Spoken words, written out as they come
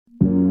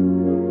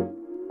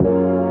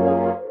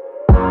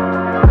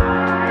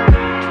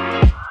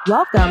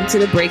Welcome to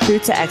the Breakthrough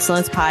to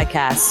Excellence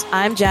podcast.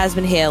 I'm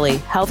Jasmine Haley,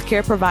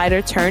 healthcare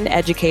provider turned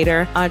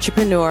educator,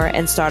 entrepreneur,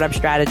 and startup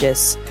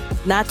strategist.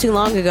 Not too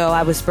long ago,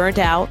 I was burnt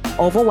out,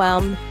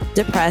 overwhelmed,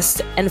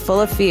 depressed, and full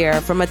of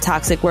fear from a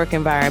toxic work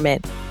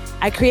environment.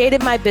 I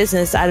created my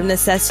business out of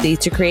necessity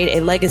to create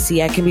a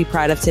legacy I can be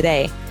proud of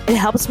today. It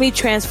helps me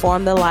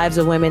transform the lives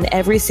of women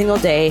every single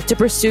day to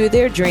pursue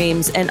their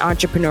dreams and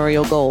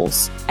entrepreneurial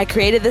goals. I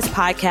created this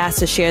podcast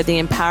to share the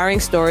empowering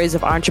stories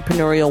of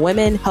entrepreneurial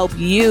women, help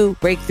you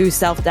break through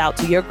self-doubt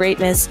to your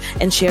greatness,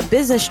 and share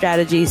business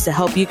strategies to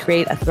help you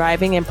create a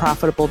thriving and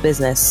profitable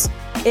business.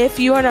 If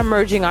you are an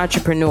emerging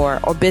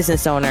entrepreneur or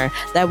business owner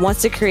that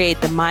wants to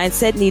create the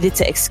mindset needed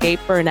to escape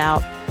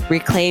burnout,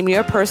 reclaim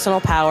your personal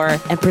power,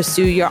 and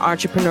pursue your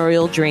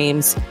entrepreneurial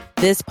dreams,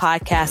 this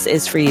podcast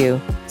is for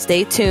you.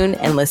 Stay tuned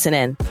and listen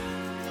in.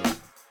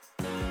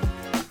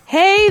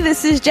 Hey,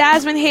 this is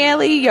Jasmine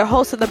Haley, your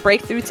host of the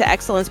Breakthrough to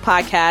Excellence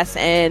podcast,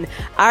 and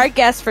our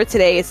guest for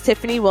today is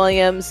Tiffany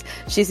Williams.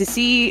 She's the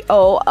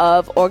CEO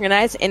of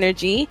Organized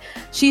Energy.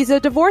 She's a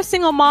divorced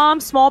single mom,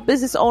 small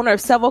business owner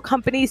of several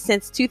companies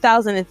since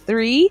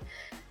 2003.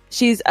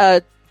 She's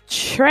a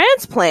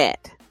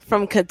transplant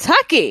from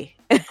Kentucky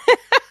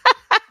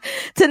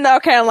to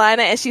North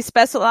Carolina, and she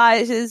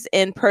specializes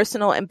in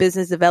personal and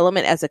business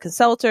development as a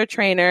consultant,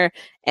 trainer,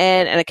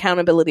 and an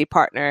accountability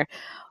partner.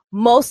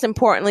 Most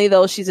importantly,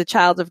 though, she's a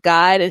child of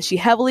God, and she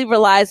heavily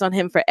relies on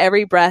him for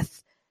every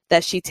breath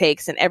that she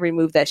takes and every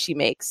move that she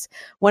makes.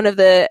 One of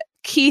the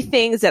key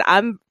things that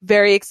I'm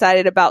very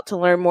excited about to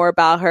learn more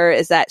about her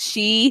is that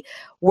she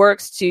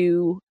works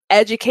to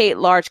educate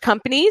large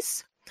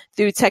companies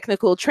through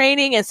technical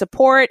training and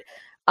support.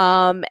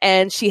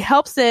 And she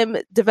helps them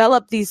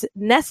develop these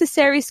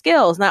necessary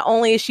skills. Not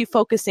only is she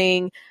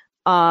focusing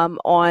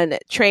on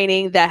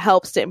training that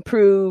helps to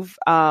improve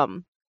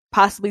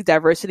possibly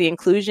diversity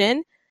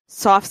inclusion,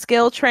 soft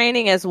skill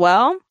training as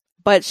well,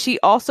 but she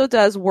also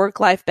does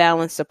work-life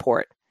balance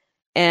support.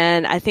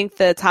 And I think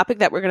the topic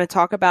that we're going to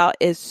talk about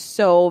is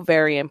so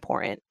very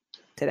important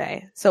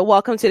today. So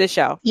welcome to the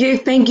show. Yeah,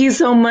 thank you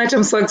so much.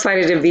 I'm so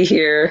excited to be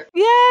here.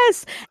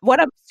 Yes. What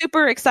I'm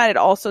super excited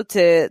also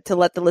to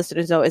let the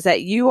listeners know is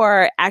that you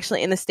are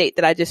actually in the state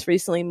that I just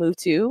recently moved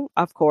to,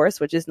 of course,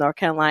 which is North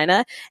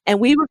Carolina. And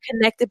we were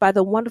connected by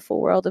the wonderful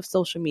world of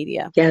social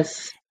media.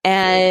 Yes.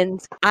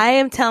 And I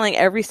am telling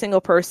every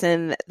single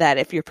person that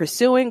if you're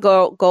pursuing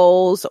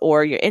goals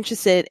or you're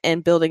interested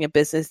in building a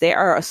business, there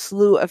are a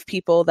slew of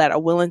people that are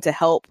willing to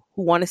help,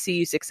 who want to see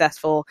you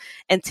successful.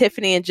 And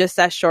Tiffany, in just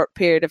that short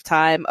period of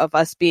time of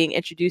us being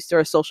introduced to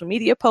her social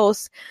media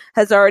posts,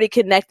 has already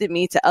connected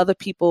me to other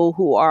people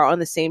who are on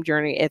the same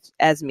journey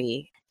as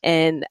me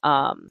in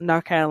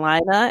North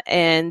Carolina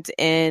and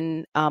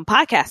in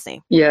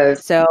podcasting.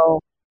 Yes. So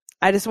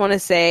I just want to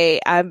say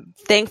I'm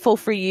thankful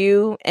for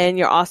you and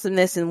your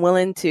awesomeness and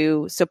willing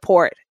to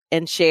support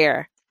and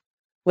share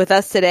with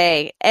us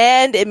today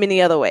and in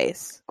many other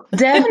ways.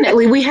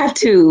 Definitely. We have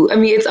to. I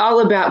mean, it's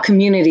all about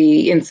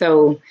community. And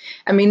so,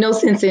 I mean, no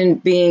sense in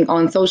being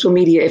on social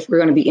media if we're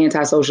going to be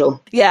antisocial.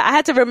 Yeah, I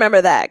had to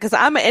remember that because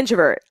I'm an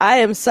introvert. I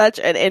am such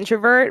an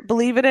introvert,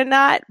 believe it or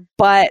not,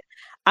 but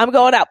I'm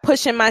going out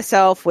pushing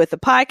myself with the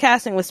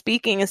podcasting, with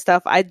speaking and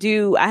stuff. I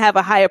have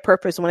a higher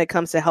purpose when it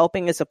comes to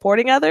helping and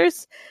supporting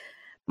others.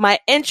 My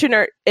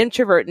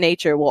introvert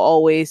nature will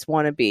always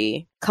want to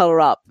be color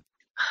up,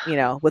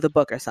 with a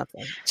book or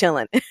something,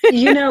 chilling.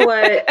 You know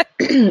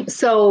what?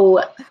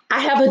 So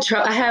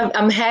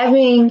I'm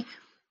having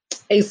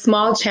a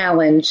small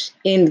challenge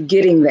in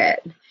getting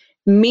that.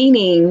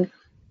 Meaning,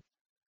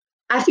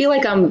 I feel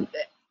like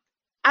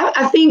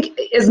I think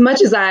as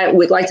much as I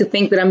would like to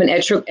think that I'm an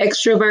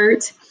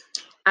extrovert,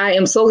 I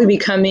am slowly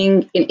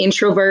becoming an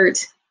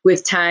introvert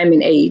with time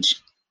and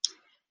age.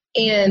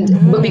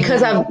 But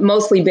because I've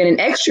mostly been an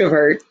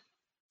extrovert,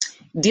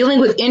 dealing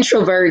with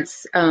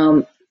introverts,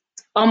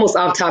 almost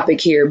off topic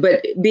here,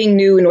 but being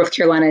new in North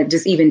Carolina,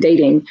 just even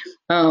dating,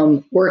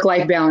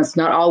 work-life balance,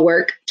 not all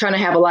work, trying to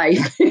have a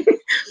life,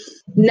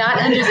 not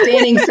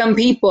understanding some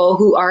people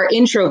who are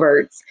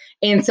introverts.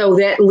 And so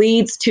that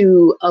leads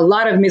to a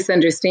lot of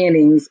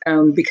misunderstandings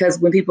because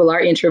when people are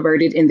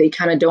introverted and they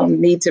kind of don't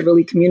need to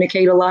really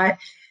communicate a lot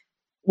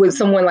with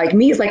someone like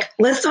me, it's like,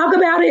 let's talk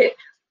about it.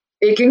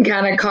 It can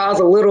kind of cause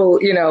a little,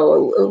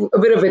 a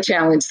bit of a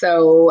challenge.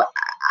 So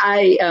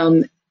I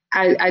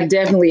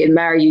definitely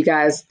admire you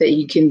guys that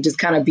you can just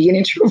kind of be an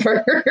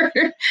introvert.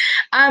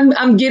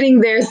 I'm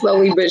getting there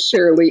slowly but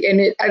surely. And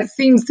it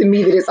seems to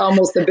me that it's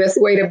almost the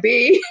best way to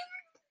be.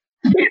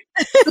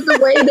 The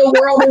way the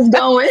world is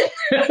going.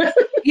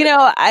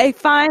 I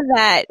find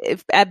that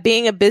at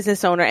being a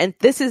business owner, and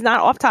this is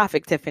not off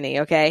topic, Tiffany,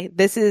 okay?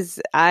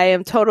 I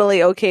am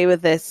totally okay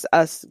with this,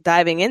 us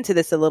diving into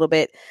this a little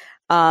bit.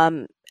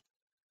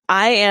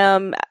 I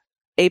am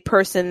a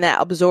person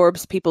that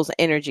absorbs people's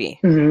energy,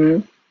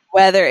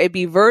 whether it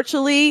be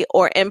virtually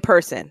or in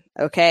person.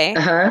 Okay.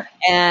 Uh-huh.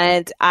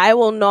 And I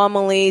will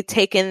normally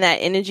take in that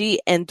energy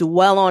and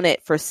dwell on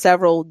it for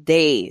several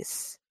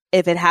days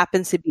if it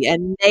happens to be a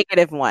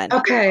negative one.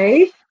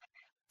 Okay.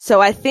 So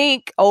I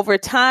think over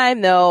time,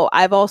 though,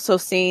 I've also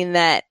seen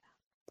that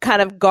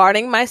kind of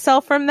guarding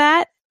myself from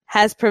that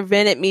has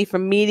prevented me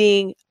from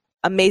meeting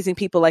amazing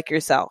people like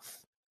yourself,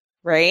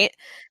 right?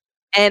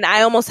 And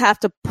I almost have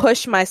to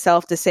push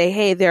myself to say,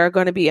 hey, there are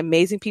going to be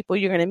amazing people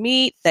you're going to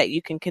meet that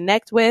you can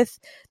connect with,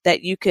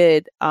 that you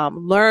could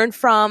learn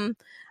from.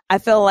 I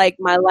feel like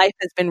my life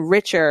has been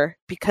richer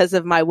because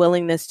of my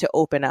willingness to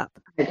open up.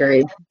 I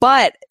agree.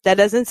 But that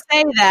doesn't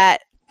say that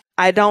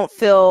I don't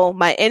feel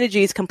my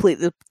energy is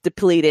completely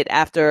depleted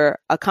after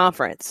a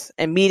conference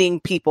and meeting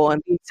people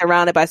and being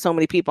surrounded by so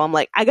many people. I'm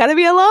like, I got to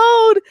be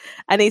alone.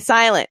 I need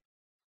silence.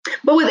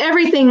 But with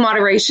everything,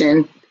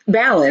 moderation,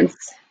 balance.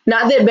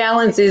 Not that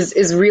balance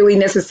is really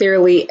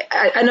necessarily,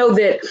 I know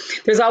that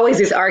there's always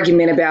this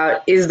argument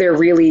about, is there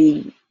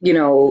really,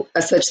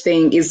 a such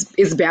thing?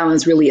 Is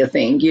balance really a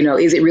thing?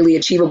 Is it really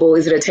achievable?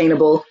 Is it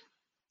attainable?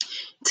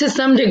 To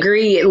some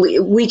degree,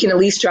 we can at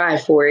least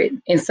strive for it.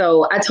 And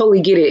so I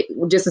totally get it.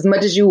 Just as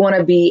much as you want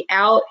to be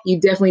out,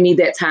 you definitely need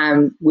that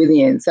time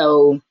within.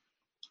 So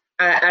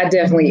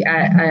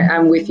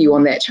I'm with you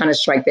on that, trying to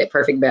strike that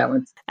perfect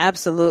balance.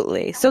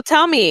 Absolutely. So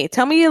tell me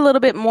a little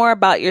bit more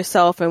about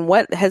yourself and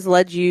what has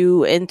led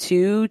you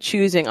into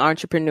choosing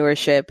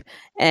entrepreneurship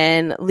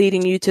and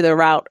leading you to the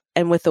route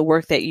and with the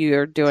work that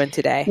you're doing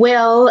today.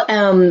 Well,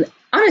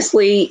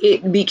 honestly,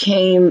 it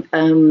became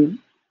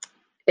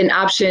an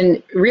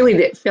option really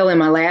that fell in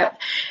my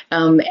lap.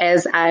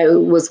 As I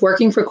was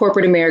working for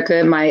corporate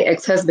America, my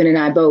ex-husband and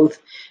I both,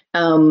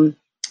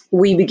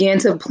 we began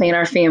to plan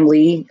our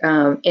family.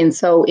 And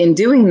so in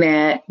doing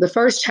that, the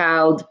first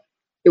child,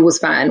 it was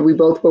fine. We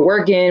both were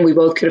working. We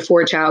both could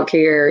afford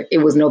childcare. It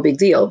was no big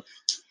deal.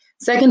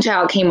 Second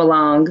child came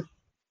along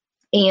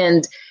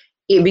and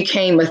it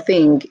became a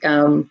thing.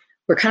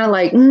 We're kind of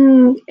like,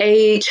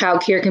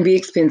 childcare can be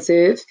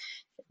expensive.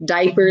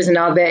 Diapers and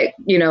all that,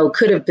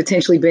 could have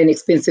potentially been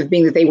expensive,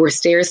 being that they were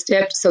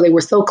stair-stepped. So they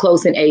were so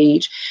close in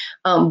age.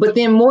 But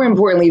then more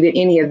importantly than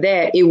any of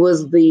that, it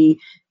was the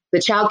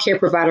child care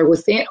provider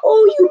was saying,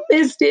 oh, you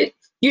missed it.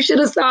 You should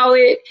have saw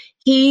it.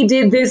 He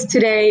did this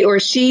today, or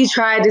she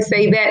tried to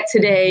say that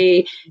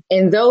today.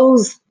 And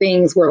those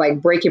things were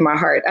like breaking my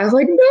heart. I was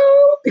like,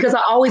 no, because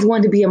I always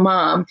wanted to be a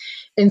mom.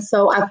 And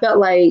so I felt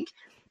like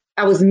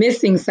I was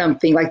missing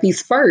something, like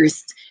these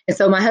firsts. And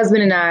so my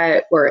husband and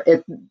I, or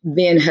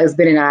then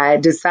husband and I,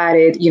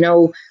 decided,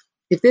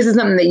 if this is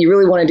something that you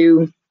really want to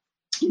do,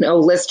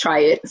 let's try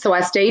it. So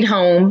I stayed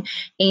home,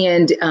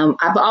 and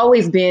I've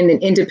always been an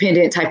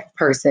independent type of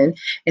person.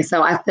 And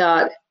so I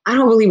thought, I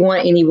don't really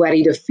want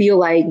anybody to feel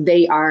like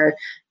they are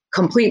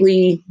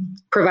completely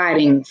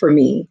providing for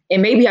me.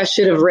 And maybe I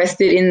should have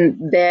rested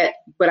in that,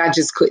 but I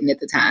just couldn't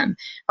at the time.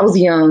 I was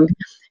young.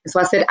 And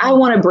so I said, I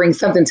want to bring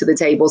something to the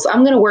table. So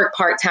I'm going to work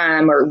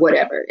part-time or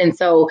whatever. And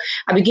so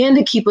I began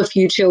to keep a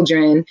few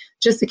children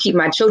just to keep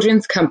my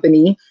children's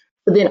company,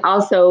 but then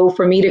also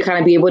for me to kind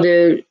of be able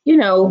to,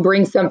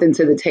 bring something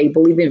to the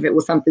table, even if it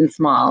was something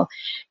small.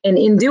 And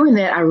in doing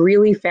that, I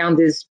really found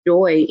this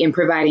joy in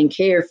providing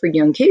care for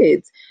young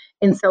kids.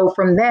 And so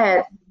from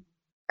that,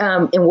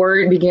 and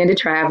word began to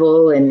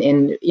travel,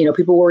 and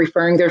people were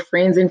referring their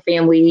friends and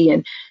family.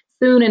 And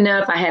soon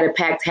enough, I had a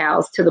packed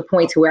house to the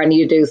point to where I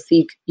needed to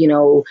seek,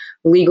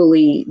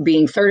 legally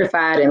being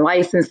certified and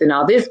licensed and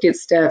all this good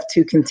stuff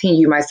to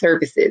continue my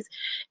services.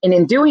 And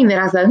in doing that,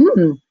 I said,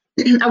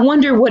 I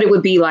wonder what it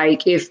would be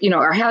like if,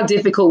 or how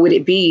difficult would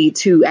it be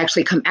to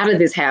actually come out of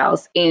this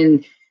house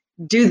and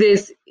do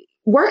this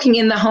working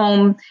in the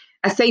home.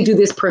 I say do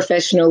this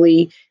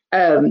professionally.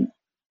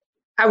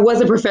 I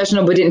was a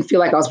professional, but didn't feel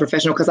like I was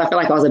professional because I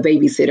felt like I was a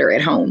babysitter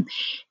at home,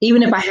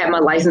 even if I had my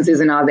licenses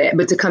and all that.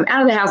 But to come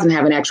out of the house and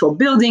have an actual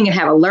building and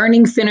have a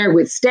learning center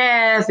with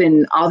staff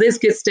and all this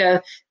good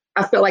stuff,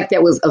 I felt like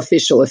that was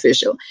official.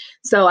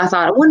 So I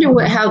thought, I wonder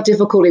how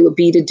difficult it would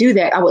be to do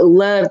that. I would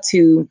love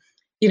to,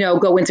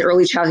 go into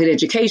early childhood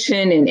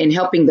education and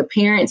helping the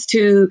parents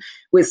too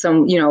with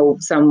some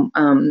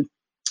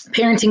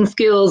parenting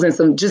skills and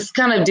some just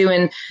kind of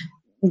doing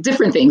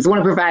different things. I want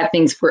to provide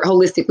things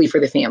holistically for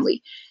the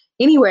family.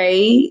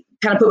 Anyway,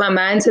 kind of put my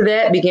mind to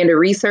that, began to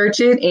research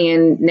it.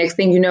 And next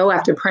thing you know,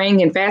 after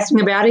praying and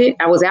fasting about it,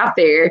 I was out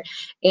there.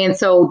 And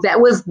so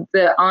that was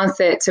the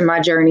onset to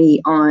my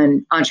journey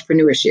on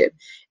entrepreneurship.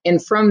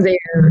 And from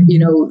there,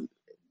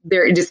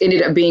 there just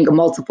ended up being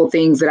multiple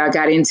things that I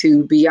got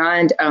into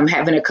beyond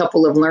having a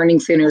couple of learning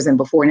centers and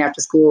before and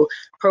after school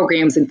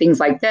programs and things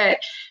like that.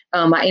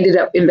 I ended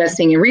up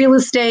investing in real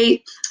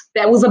estate.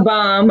 That was a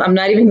bomb. I'm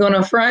not even going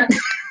to front.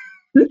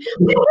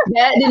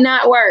 That did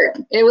not work.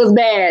 It was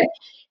bad.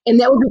 And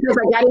that was because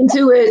I got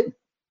into it.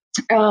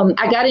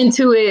 I got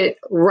into it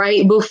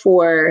right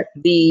before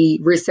the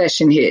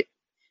recession hit.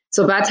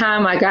 So by the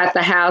time I got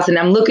the house and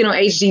I'm looking on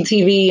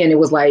HGTV and it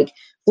was like,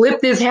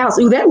 flip this house.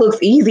 Ooh, that looks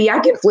easy. I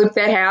can flip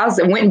that house,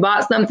 and went and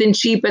bought something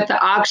cheap at the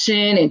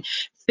auction and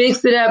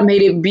fixed it up,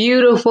 made it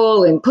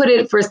beautiful and put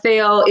it for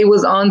sale. It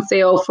was on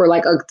sale for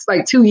like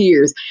 2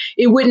 years.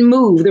 It wouldn't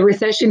move. The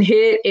recession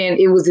hit and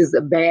it was just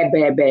a bad.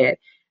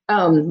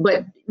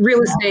 But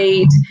real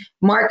estate,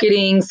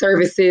 marketing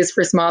services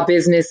for small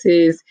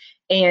businesses.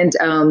 and,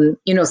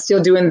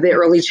 still doing the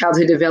early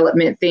childhood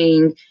development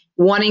thing,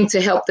 wanting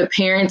to help the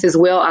parents as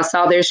well. I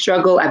saw their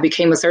struggle. I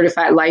became a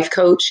certified life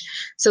coach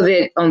so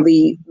that on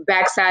the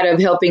backside of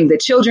helping the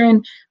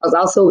children, I was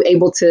also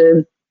able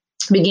to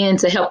begin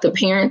to help the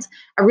parents.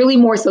 I really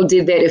more so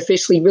did that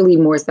officially, really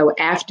more so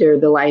after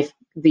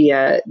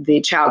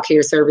the child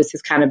care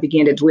services kind of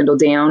began to dwindle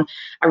down.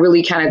 I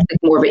really kind of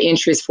took more of an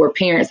interest for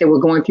parents that were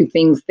going through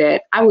things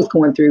that I was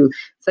going through,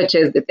 such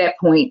as at that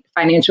point,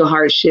 financial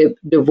hardship,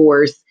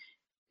 divorce,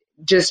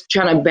 just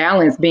trying to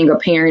balance being a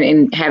parent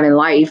and having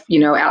life,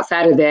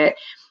 outside of that.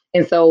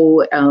 And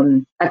so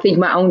I think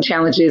my own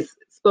challenges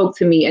spoke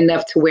to me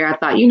enough to where I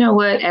thought, you know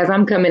what, as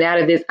I'm coming out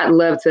of this, I'd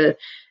love to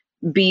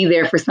be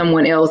there for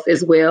someone else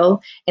as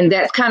well. And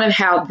that's kind of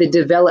how the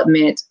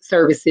development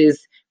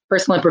services,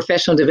 personal and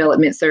professional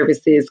development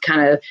services,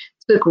 kind of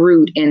took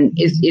root and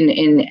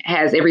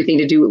has everything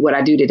to do with what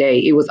I do today.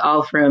 It was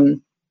all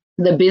from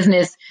the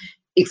business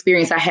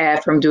experience I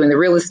had from doing the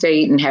real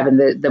estate and having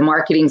the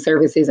marketing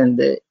services and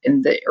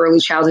the early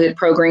childhood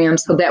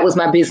programs. So that was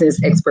my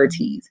business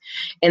expertise.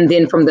 And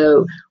then from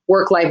the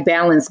work-life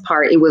balance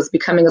part, it was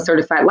becoming a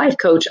certified life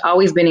coach,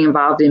 always been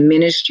involved in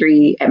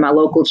ministry at my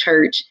local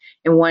church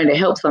and wanted to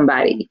help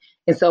somebody.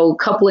 And so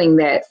coupling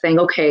that, saying,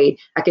 okay,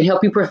 I can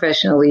help you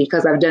professionally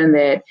because I've done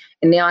that.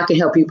 And now I can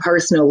help you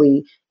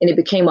personally. And it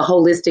became a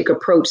holistic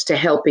approach to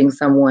helping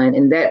someone.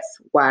 And that's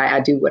why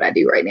I do what I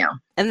do right now.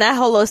 And that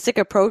holistic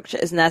approach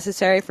is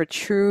necessary for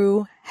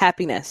true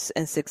happiness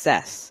and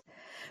success.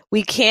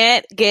 We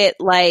can't get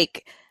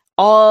like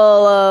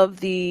all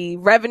of the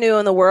revenue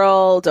in the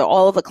world or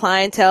all of the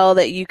clientele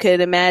that you could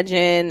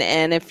imagine.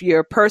 And if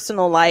your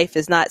personal life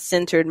is not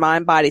centered,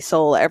 mind, body,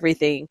 soul,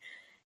 everything,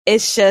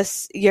 it's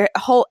just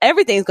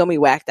everything's going to be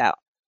whacked out.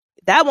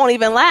 That won't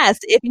even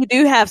last if you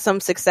do have some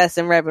success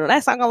in revenue.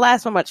 That's not going to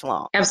last for much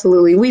long.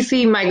 Absolutely. We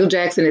see Michael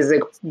Jackson as a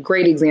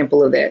great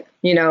example of that.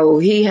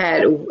 He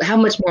had, how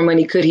much more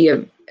money could he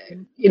have,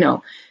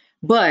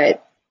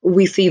 but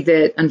we see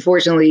that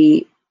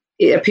unfortunately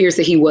it appears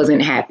that he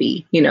wasn't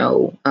happy,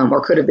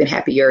 or could have been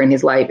happier in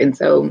his life. And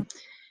so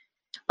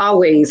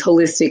always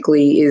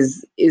holistically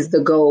is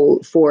the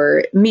goal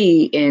for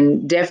me.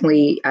 And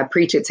definitely I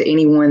preach it to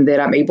anyone that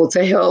I'm able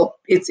to help.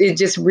 It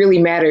just really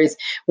matters.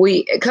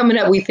 We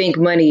think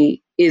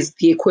money is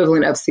the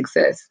equivalent of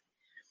success.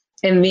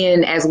 And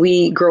then as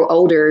we grow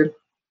older,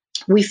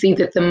 we see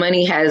that the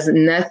money has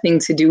nothing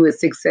to do with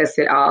success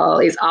at all.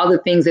 It's all the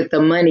things that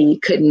the money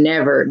could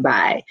never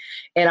buy.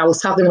 And I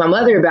was talking to my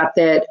mother about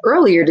that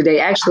earlier today.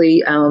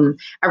 Actually,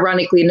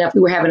 ironically enough,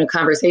 we were having a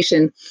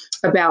conversation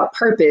about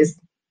purpose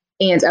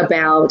and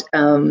about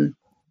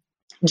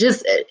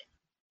just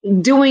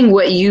doing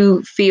what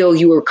you feel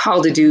you were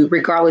called to do,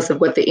 regardless of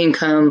what the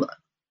income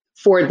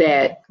for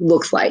that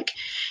looks like.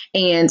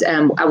 And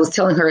I was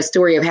telling her a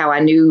story of how I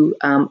knew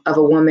of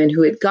a woman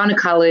who had gone to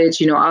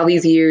college, all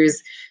these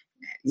years,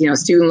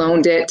 student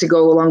loan debt to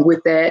go along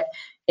with that.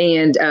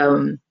 And,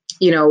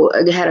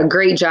 had a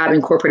great job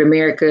in corporate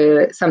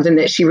America, something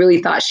that she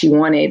really thought she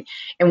wanted.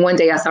 And one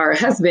day I saw her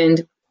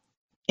husband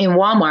in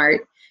Walmart.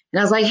 And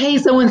I was like, hey,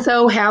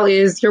 so-and-so, how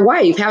is your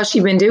wife? How's she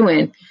been doing?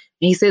 And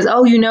he says,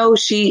 oh,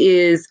 she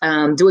is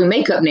doing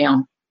makeup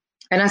now.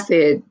 And I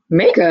said,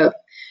 makeup?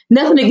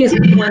 Nothing against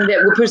anyone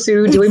that would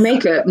pursue doing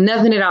makeup.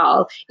 Nothing at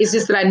all. It's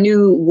just that I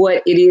knew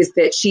what it is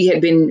that she had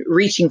been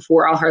reaching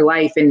for all her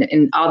life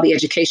and all the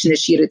education that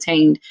she had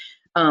attained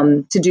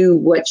to do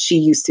what she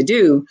used to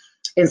do.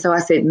 And so I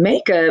said,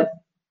 makeup?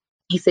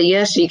 He said,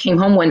 yes. She came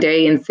home one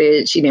day and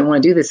said she didn't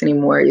want to do this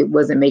anymore. It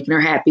wasn't making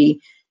her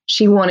happy.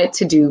 She wanted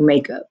to do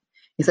makeup.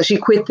 And so she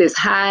quit this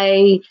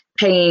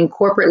high-paying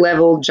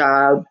corporate-level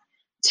job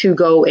to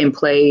go and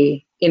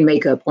play in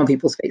makeup on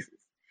people's faces.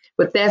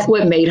 But that's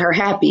what made her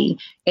happy.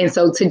 And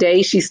so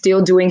today she's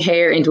still doing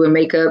hair and doing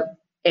makeup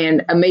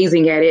and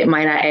amazing at it,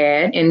 might I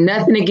add. And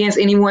nothing against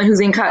anyone who's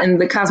in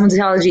the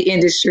cosmetology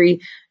industry.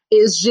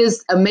 It's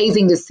just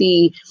amazing to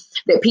see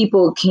that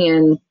people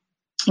can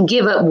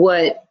give up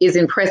what is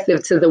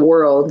impressive to the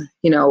world,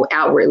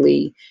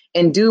 outwardly,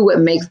 and do what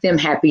makes them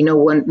happy,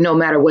 no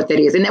matter what that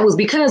is. And that was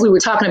because we were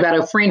talking about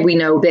a friend we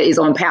know that is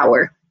on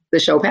Power, the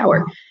show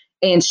Power.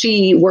 And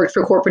she worked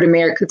for corporate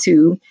America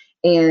too,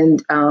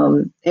 and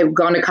had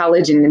gone to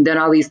college and done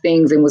all these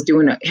things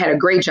and had a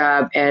great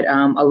job at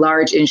a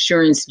large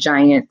insurance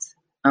giant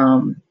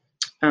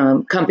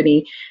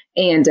company.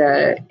 And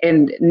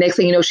next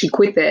thing you know, she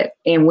quit that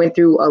and went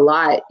through a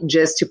lot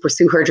just to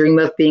pursue her dream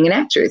of being an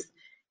actress.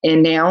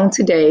 And now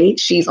today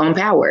she's on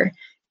Power,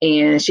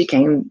 and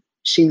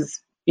she's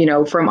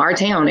from our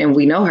town, and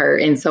we know her.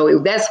 And so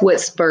that's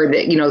what spurred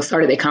that,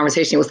 started that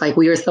conversation. It was like,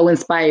 we were so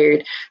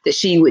inspired that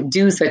she would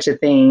do such a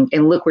thing,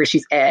 and look where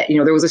she's at.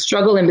 There was a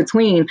struggle in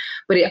between,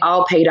 but it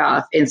all paid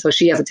off. And so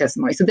she has a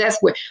testimony. So that's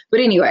but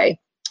anyway,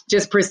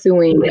 just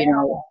pursuing,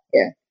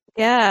 yeah.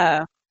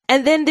 Yeah.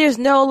 And then there's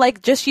no,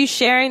 just you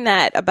sharing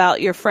that about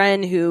your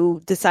friend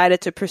who decided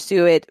to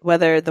pursue it,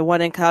 whether the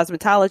one in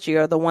cosmetology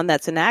or the one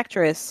that's an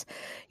actress.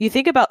 You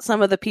think about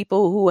some of the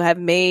people who have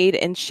made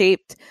and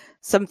shaped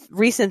some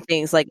recent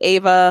things like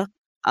Ava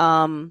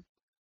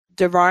DuVernay,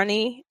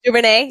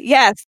 DuVernay.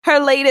 Yes. Her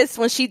latest,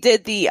 when she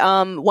did the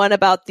one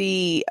about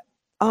the,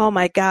 oh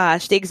my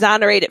gosh, the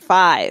Exonerated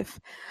Five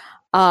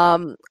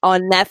on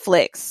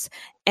Netflix.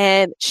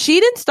 And she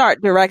didn't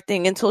start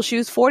directing until she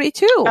was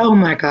 42. Oh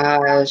my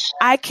gosh.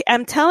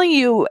 I'm telling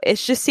you, it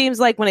just seems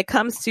like when it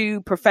comes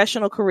to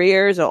professional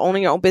careers or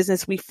owning your own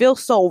business, we feel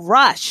so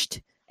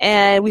rushed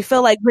and we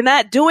feel like we're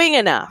not doing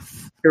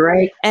enough. You're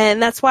right.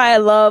 And that's why I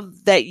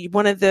love that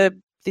one of the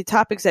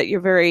topics that you're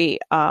very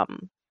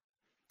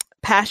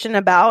passionate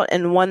about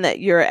and one that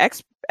your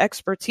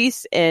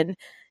expertise in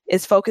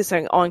is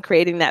focusing on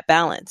creating that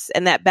balance.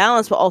 And that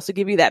balance will also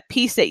give you that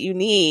peace that you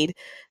need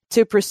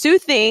to pursue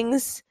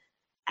things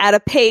at a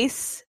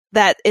pace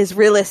that is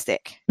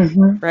realistic,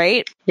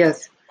 right?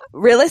 Yes.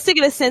 Realistic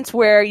in a sense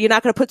where you're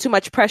not going to put too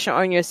much pressure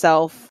on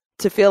yourself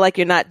to feel like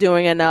you're not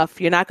doing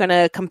enough. You're not going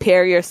to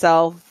compare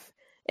yourself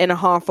in a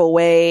harmful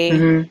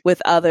way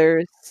with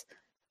others.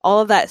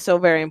 All of that is so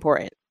very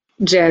important.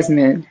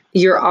 Jasmine,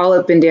 you're all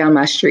up and down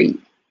my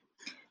street.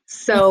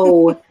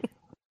 So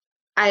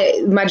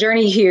my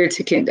journey here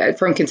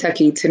from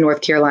Kentucky to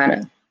North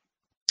Carolina,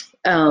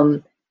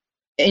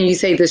 and you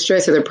say the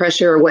stress or the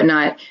pressure or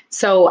whatnot.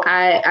 So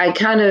I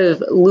kind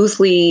of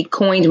loosely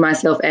coined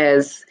myself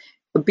as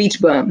a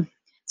beach bum.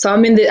 So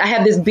I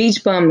have this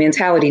beach bum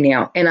mentality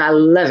now, and I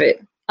love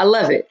it. I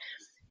love it.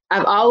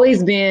 I've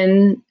always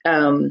been,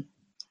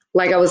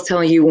 like I was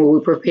telling you when we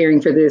were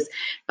preparing for this,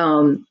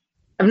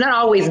 I've not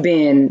always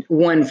been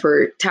one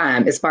for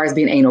time as far as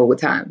being anal with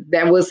time.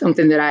 That was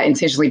something that I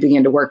intentionally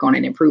began to work on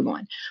and improve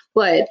on.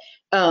 But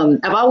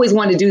I've always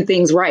wanted to do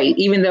things right,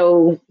 even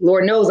though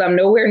Lord knows I'm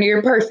nowhere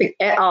near perfect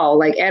at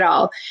all, at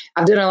all.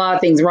 I've done a lot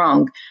of things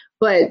wrong.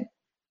 But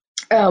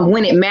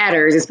when it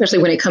matters, especially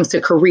when it comes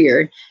to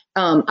career,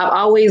 I've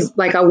always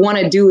I want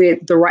to do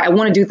it I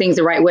want to do things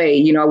the right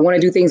way. I want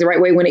to do things the right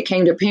way when it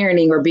came to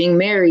parenting or being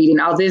married and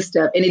all this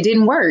stuff. And it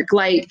didn't work.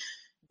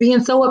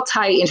 Being so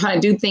uptight and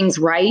trying to do things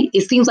right,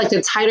 it seems like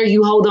the tighter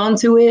you hold on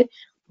to it,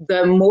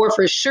 the more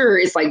for sure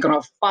it's going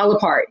to fall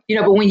apart,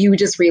 but when you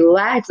just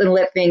relax and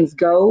let things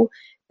go,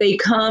 they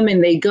come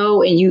and they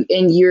go, and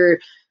you're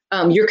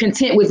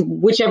content with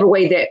whichever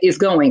way that is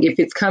going. If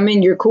it's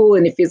coming, you're cool.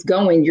 And if it's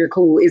going, you're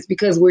cool. It's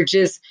because we're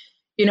just,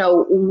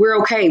 we're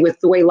okay with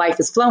the way life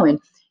is flowing.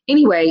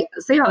 Anyway,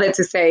 say all that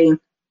to say,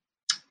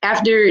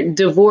 after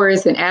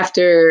divorce and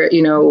after,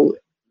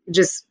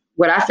 just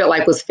what I felt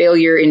like was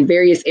failure in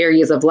various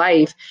areas of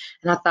life.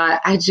 And I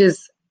thought,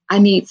 I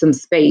need some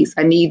space.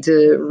 I need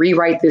to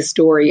rewrite this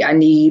story. I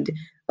need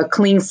a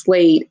clean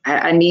slate.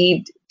 I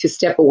need to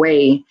step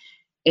away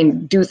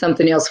and do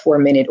something else for a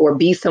minute or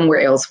be somewhere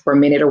else for a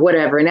minute or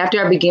whatever. And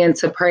after I began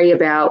to pray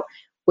about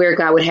where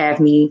God would have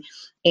me,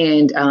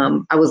 and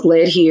I was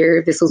led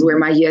here, this was where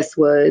my yes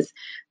was.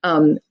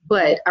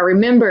 But I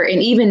remember,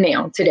 and even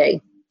now,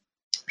 today,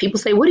 people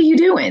say, what are you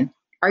doing?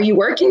 Are you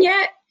working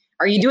yet?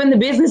 Are you doing the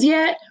business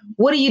yet?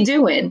 What are you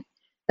doing?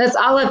 That's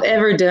all I've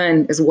ever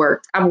done is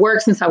worked. I've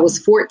worked since I was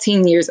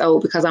 14 years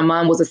old because my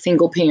mom was a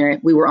single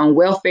parent. We were on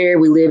welfare.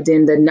 We lived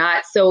in the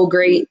not so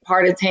great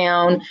part of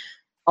town,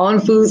 on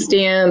food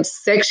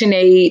stamps, Section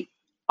 8,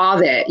 all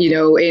that,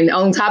 and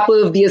on top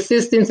of the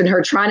assistance and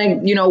her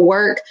trying to,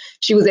 work,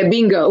 she was at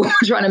bingo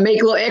trying to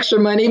make a little extra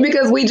money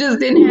because we just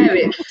didn't have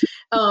it.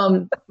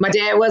 My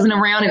dad wasn't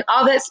around and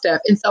all that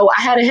stuff. And so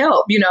I had to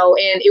help,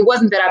 and it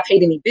wasn't that I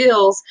paid any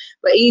bills,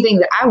 but anything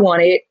that I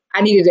wanted,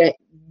 I needed to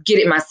get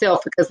it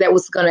myself because that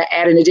was going to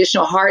add an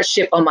additional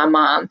hardship on my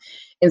mom.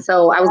 And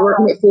so I was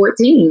working at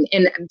 14,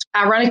 and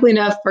ironically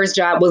enough, first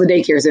job was a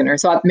daycare center.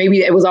 So maybe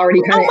it was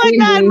already kind of. Oh my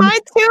God, mine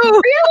too.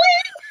 Really?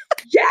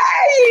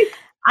 Yay!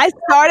 I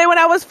started when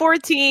I was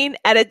 14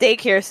 at a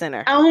daycare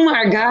center. Oh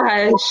my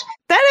gosh.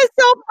 That is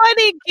so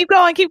funny. Keep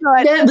going.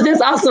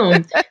 That's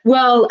awesome.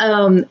 Well,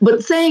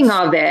 but saying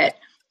all that,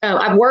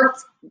 I've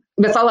worked.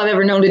 That's all I've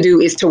ever known to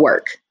do is to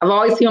work. I've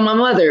always seen my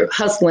mother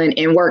hustling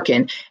and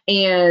working.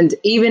 And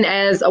even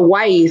as a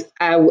wife,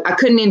 I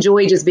couldn't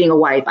enjoy just being a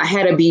wife. I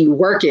had to be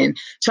working,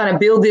 trying to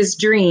build this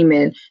dream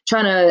and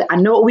I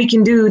know what we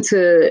can do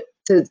to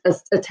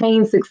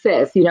attain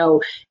success,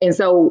 And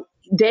so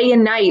day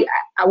and night,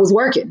 I was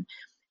working.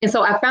 And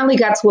so I finally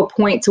got to a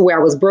point to where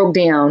I was broke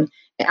down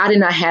and I did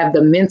not have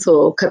the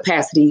mental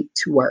capacity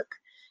to work.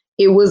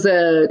 It was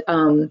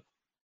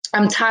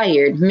I'm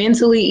tired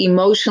mentally,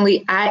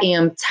 emotionally. I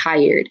am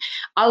tired.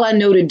 All I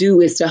know to do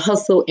is to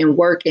hustle and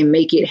work and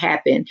make it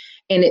happen.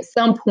 And at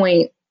some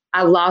point,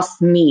 I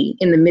lost me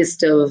in the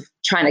midst of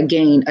trying to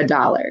gain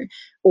 $1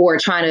 or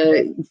trying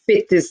to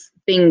fit this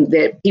thing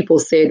that people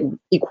said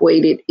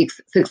equated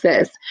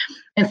success.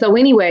 And so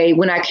anyway,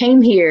 when I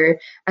came here,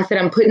 I said,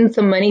 I'm putting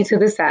some money to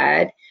the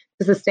side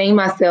to sustain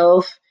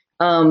myself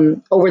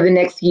over the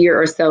next year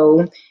or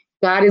so.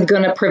 God is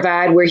going to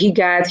provide where he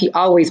guides. He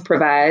always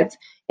provides.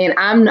 And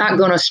I'm not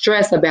going to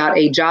stress about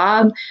a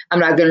job.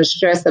 I'm not going to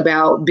stress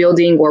about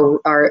building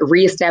or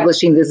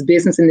reestablishing this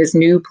business in this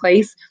new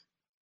place.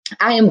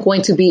 I am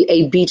going to be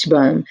a beach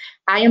bum.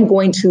 I am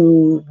going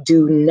to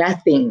do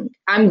nothing.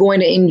 I'm going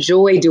to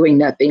enjoy doing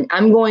nothing.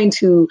 I'm going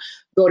to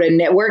go to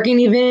networking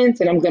events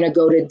and I'm going to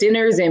go to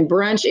dinners and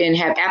brunch and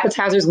have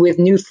appetizers with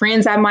new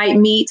friends I might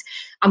meet.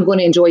 I'm going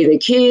to enjoy the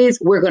kids.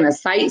 We're going to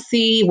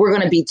sightsee. We're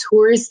going to be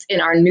tourists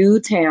in our new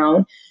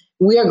town.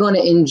 We are going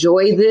to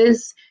enjoy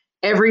this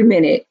every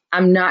minute.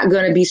 I'm not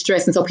going to be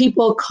stressed. And so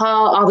people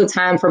call all the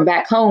time from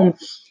back home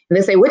and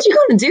they say, what you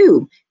going to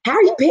do? How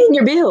are you paying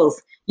your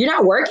bills? You're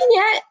not working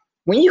yet?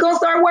 When you going to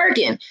start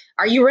working?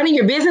 Are you running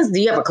your business? Do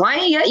you have a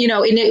client yet?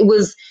 And it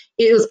was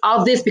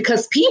all this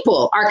because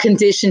people are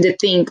conditioned to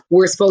think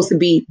we're supposed to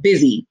be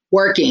busy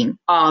working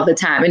all the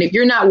time. And if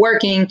you're not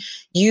working,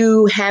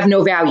 you have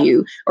no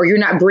value or you're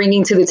not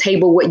bringing to the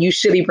table what you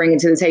should be bringing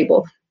to the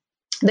table.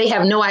 They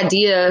have no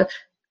idea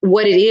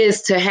what it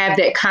is to have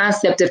that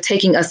concept of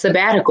taking a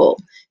sabbatical,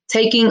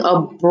 taking a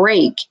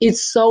break.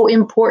 It's so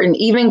important.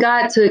 Even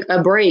God took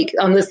a break.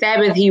 On the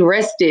Sabbath, he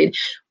rested.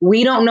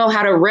 We don't know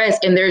how to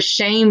rest, and there's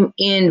shame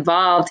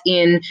involved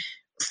in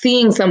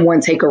seeing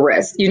someone take a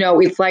rest.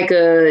 It's like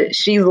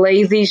she's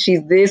lazy,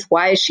 she's this,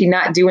 why is she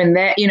not doing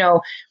that?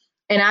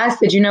 And I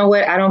said, you know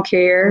what? I don't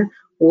care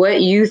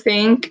what you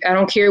think. I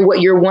don't care what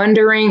you're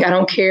wondering. I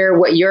don't care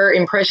what your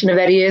impression of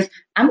that is.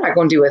 I'm not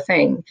going to do a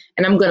thing.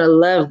 And I'm going to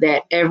love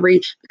that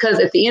because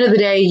at the end of the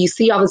day, you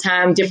see all the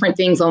time different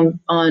things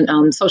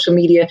on social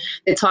media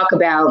that talk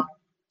about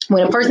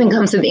when a person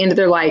comes to the end of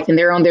their life and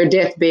they're on their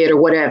deathbed or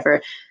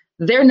whatever,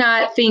 they're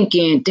not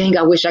thinking, dang,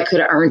 I wish I could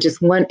have earned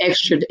just one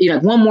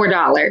more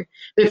dollar.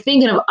 They're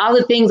thinking of all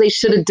the things they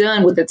should have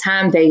done with the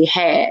time they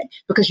had,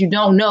 because you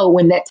don't know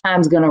when that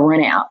time's going to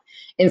run out.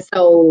 And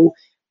so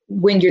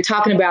when you're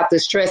talking about the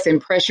stress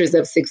and pressures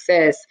of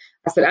success,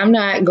 I said, I'm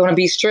not going to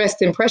be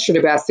stressed and pressured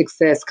about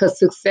success, because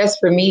success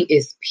for me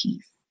is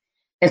peace.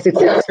 And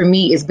success for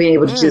me is being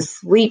able to just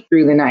sleep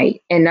through the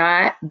night and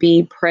not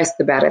be pressed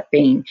about a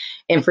thing.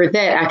 And for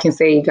that, I can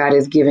say God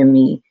has given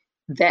me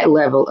that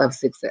level of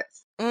success.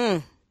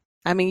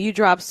 I mean, you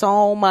dropped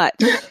so much.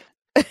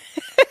 That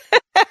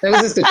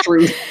was just the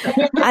truth.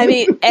 I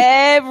mean,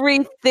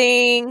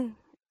 everything.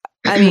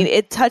 I mean,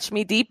 it touched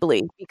me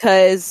deeply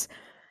because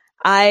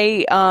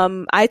I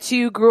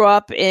too grew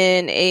up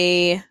in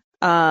a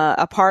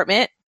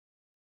apartment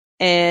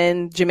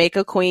in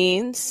Jamaica,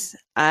 Queens.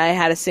 I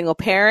had a single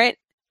parent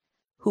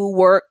who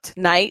worked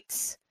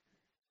nights.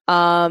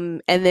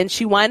 And then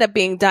she wound up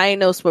being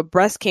diagnosed with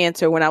breast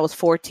cancer when I was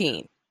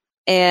 14,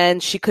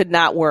 and she could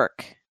not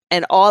work.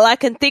 And all I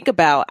can think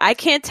about, I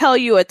can't tell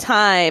you a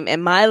time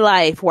in my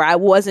life where I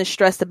wasn't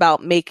stressed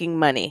about making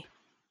money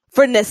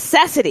for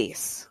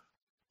necessities.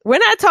 We're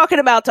not talking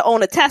about to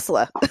own a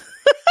Tesla.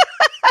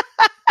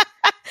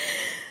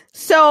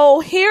 So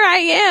here I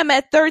am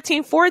at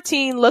 13,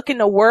 14 looking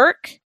to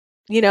work,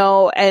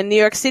 and New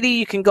York City,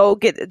 you can go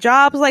get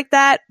jobs like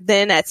that.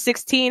 Then at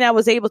 16, I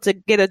was able to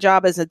get a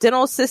job as a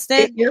dental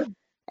assistant. Yeah.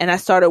 And I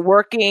started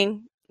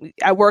working.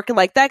 I worked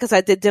like that because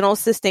I did dental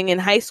assisting in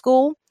high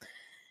school.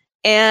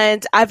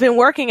 And I've been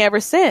working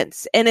ever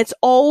since. And it's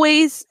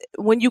always,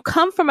 when you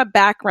come from a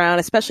background,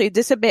 especially a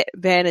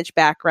disadvantaged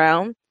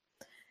background,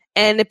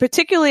 and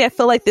particularly I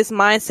feel like this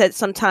mindset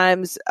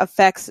sometimes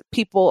affects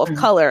people of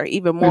color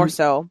even more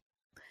so.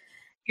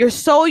 You're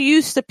so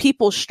used to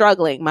people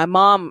struggling. My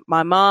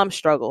mom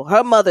struggled.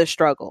 Her mother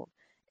struggled.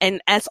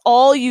 And that's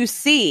all you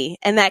see.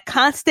 And that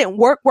constant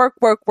work,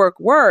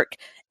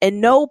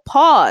 and no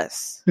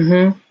pause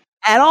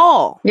at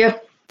all. Yeah.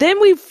 Then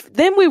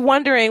we're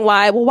wondering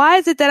why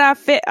is it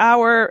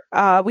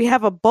that we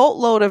have a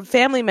boatload of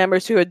family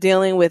members who are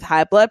dealing with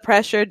high blood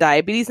pressure,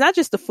 diabetes, not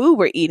just the food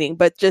we're eating,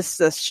 but just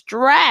the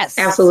stress.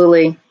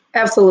 Absolutely.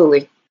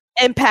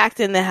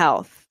 Impacting the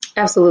health.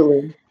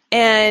 Absolutely.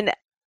 And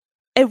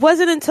it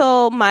wasn't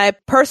until my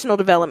personal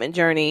development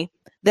journey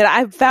that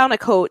I found a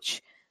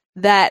coach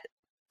that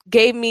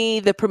gave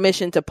me the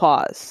permission to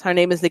pause. Her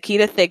name is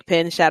Nikita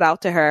Thigpen. Shout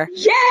out to her.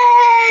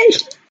 Yay!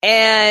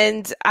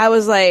 And I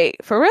was like,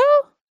 for real?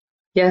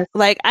 Yes.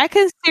 Like, I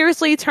can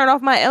seriously turn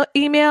off my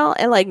email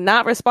and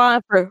not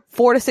respond for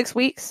 4 to 6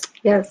 weeks.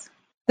 Yes.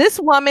 This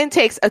woman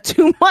takes a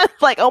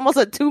 2-month, almost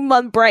a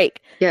 2-month break.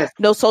 Yes.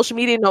 No social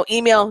media, no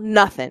email,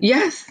 nothing.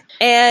 Yes.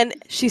 And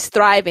she's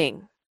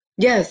thriving.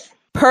 Yes.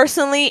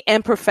 Personally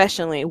and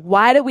professionally.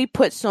 Why do we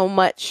put so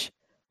much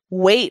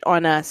weight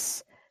on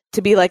us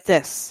to be like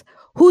this?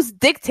 Who's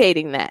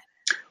dictating that?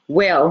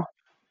 Well,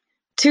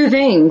 2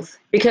 things.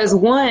 Because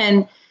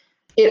one,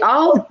 it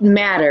all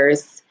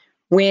matters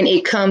when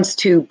it comes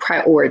to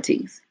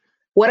priorities.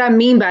 What I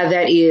mean by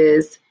that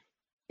is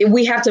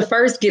we have to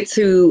first get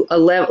to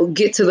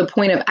the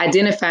point of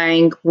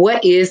identifying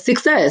what is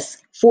success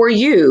for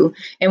you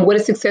and what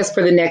is success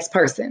for the next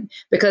person,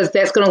 because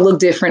that's going to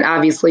look different,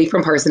 obviously,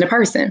 from person to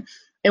person.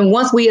 And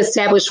once we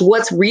establish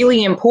what's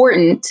really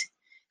important,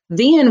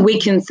 then we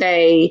can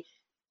say,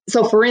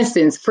 so for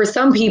instance, for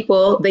some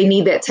people, they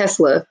need that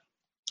Tesla.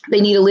 They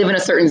need to live in a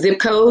certain zip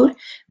code.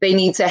 They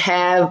need to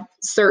have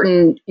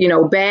certain,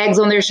 bags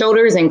on their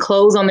shoulders and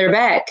clothes on their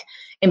back.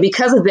 And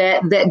because of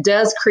that, that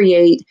does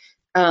create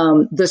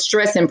the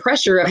stress and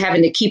pressure of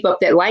having to keep up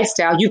that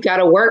lifestyle. You've got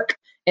to work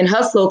and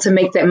hustle to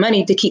make that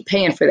money to keep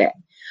paying for that.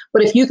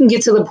 But if you can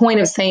get to the point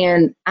of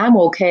saying, I'm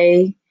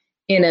okay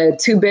in a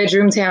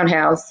 2-bedroom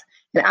townhouse,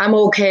 and I'm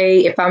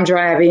okay if I'm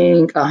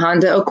driving a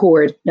Honda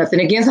Accord, nothing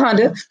against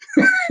Honda,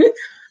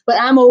 but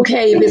I'm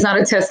okay if it's not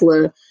a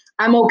Tesla.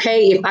 I'm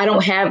okay if I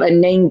don't have a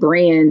name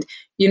brand,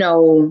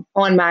 on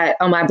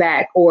my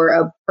back or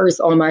a purse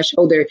on my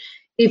shoulder.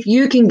 If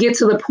you can get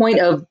to the point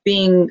of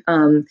being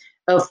or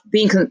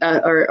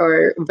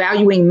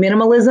valuing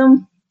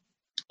minimalism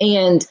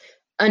and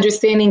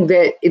understanding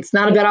that it's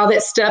not about all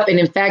that stuff. And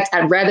in fact,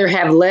 I'd rather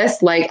have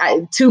less,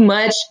 too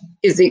much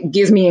it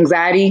gives me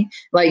anxiety,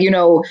 but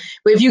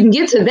if you can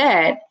get to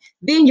that,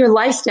 then your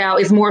lifestyle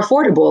is more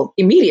affordable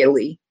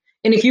immediately.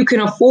 And if you can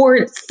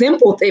afford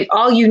if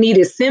all you need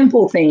is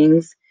simple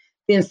things,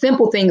 then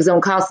simple things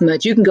don't cost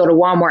much. You can go to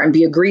Walmart and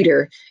be a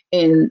greeter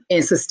and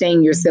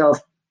sustain yourself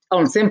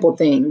on simple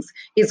things.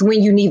 It's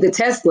when you need the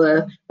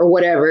Tesla or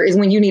whatever, is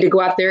when you need to go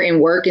out there and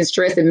work and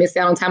stress and miss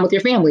out on time with your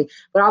family.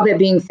 But all that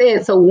being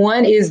said, so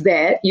one is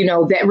that,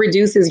 that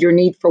reduces your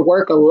need for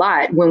work a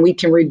lot when we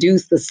can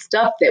reduce the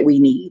stuff that we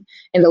need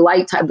and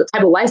the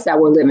type of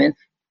lifestyle we're living.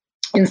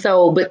 And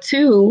so, but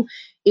two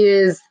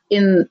is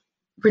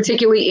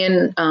particularly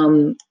in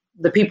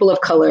the people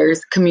of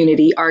color's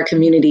community, our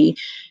community,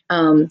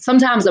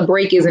 sometimes a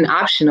break isn't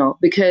optional,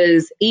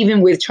 because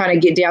even with trying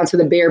to get down to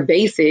the bare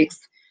basics,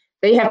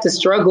 they have to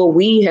struggle.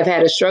 We have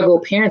had a struggle.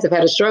 Parents have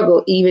had a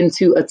struggle even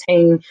to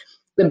attain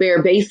the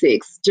bare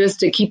basics, just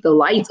to keep the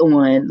lights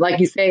on.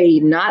 Like you say,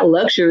 not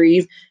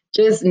luxuries,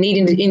 just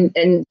needing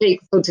to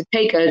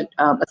take a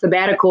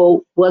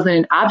sabbatical wasn't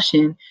an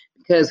option,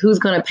 because who's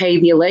going to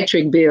pay the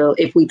electric bill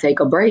if we take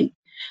a break?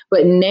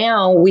 But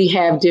now we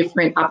have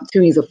different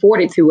opportunities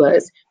afforded to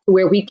us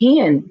where we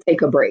can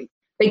take a break.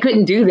 They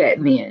couldn't do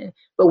that then,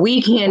 but we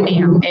can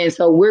now. And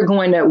so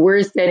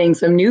we're setting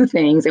some new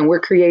things, and we're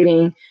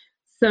creating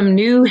some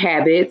new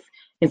habits.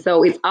 And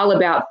so it's all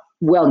about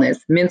wellness,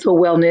 mental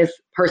wellness,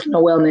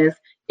 personal wellness.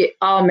 It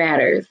all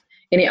matters.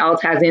 And it all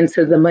ties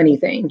into the money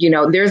thing.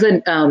 There's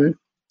a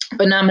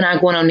phenomenon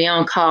going on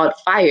now called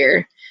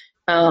FIRE.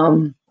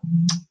 And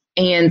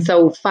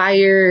so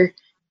FIRE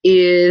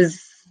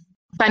is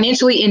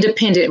financially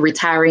independent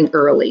retiring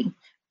early.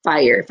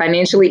 FIRE,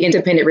 financially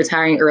independent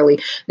retiring early.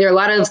 There are a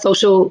lot of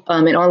social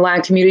and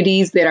online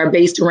communities that are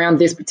based around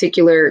this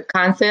particular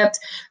concept.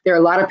 There are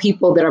a lot of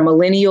people that are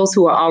millennials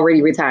who are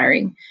already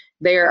retiring.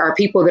 There are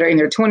people that are in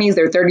their 20s,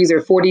 their 30s,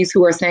 or 40s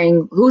who are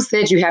saying, who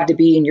said you have to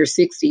be in your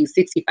 60s,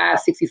 65,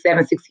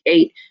 67,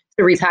 68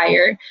 to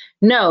retire?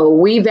 No,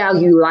 we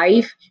value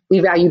life. We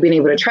value being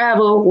able to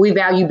travel. We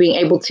value being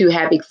able to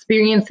have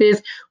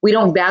experiences. We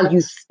don't value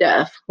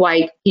stuff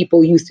like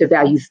people used to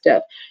value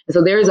stuff. And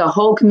so there's a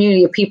whole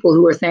community of people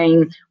who are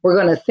saying, we're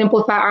going to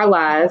simplify our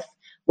lives.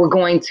 We're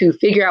going to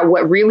figure out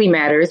what really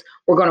matters.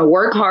 We're going to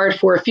work hard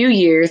for a few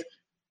years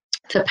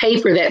to pay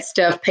for that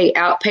stuff, pay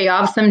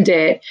off some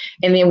debt.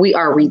 And then we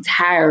are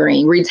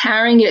retiring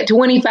at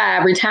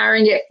 25,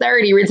 retiring at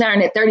 30,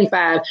 retiring at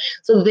 35,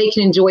 so that they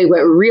can enjoy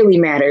what really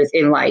matters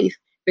in life.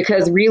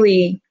 Because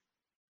really,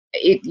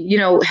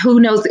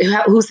 who knows,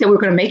 who said we're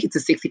going to make it to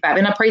 65?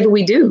 And I pray that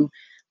we do.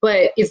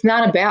 But it's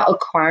not about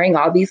acquiring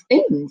all these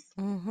things.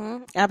 Mm-hmm.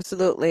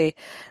 Absolutely.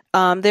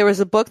 There was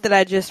a book that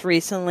I just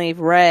recently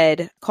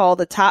read called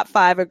The Top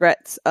 5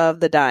 Regrets of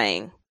the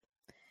Dying.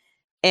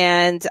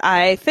 And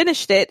I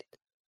finished it,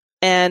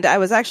 and I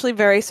was actually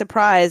very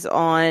surprised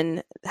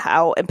on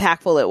how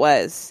impactful it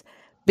was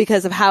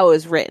because of how it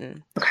was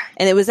written. Okay.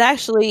 And it was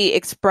actually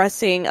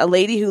expressing a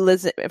lady who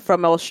lives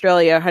from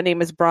Australia. Her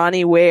name is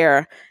Bronnie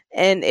Ware.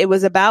 And it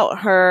was about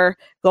her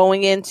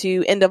going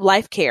into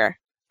end-of-life care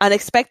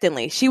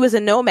unexpectedly. She was a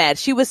nomad.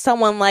 She was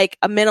someone like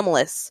a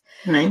minimalist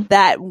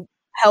that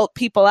helped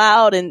people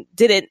out and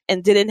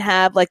didn't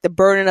have like the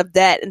burden of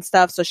debt and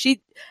stuff. So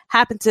she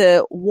happened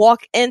to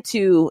walk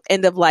into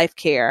end-of-life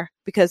care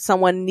because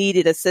someone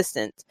needed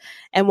assistance,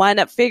 and wind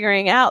up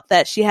figuring out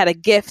that she had a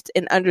gift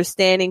in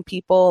understanding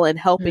people and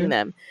helping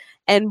them.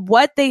 And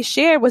what they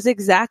shared was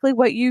exactly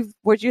what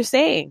you're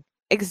saying.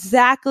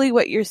 Exactly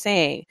what you're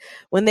saying.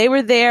 When they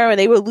were there and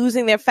they were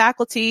losing their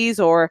faculties,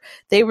 or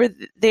they were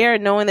there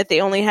knowing that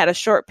they only had a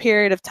short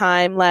period of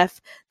time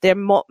left, their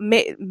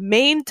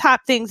main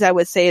top things I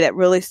would say that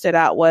really stood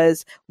out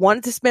was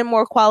wanting to spend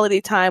more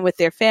quality time with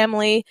their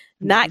family,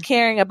 not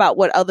caring about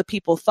what other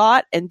people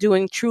thought, and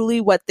doing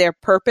truly what their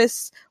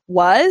purpose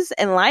was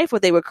in life,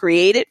 what they were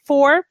created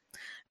for,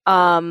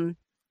 and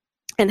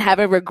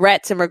having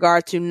regrets in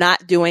regard to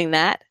not doing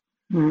that.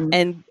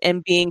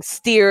 And being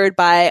steered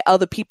by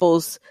other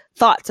people's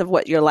thoughts of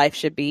what your life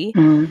should be.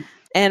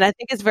 And I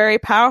think it's very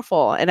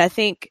powerful. And I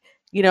think,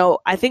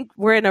 I think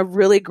we're in a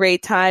really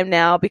great time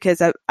now,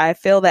 because I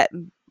feel that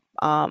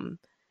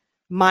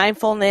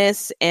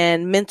mindfulness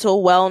and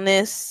mental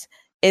wellness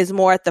is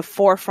more at the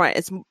forefront.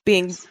 It's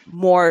being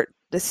more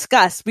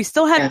discussed. We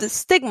still have the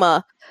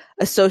stigma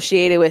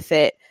associated with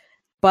it,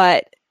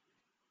 but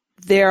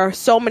there are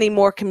so many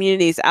more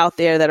communities out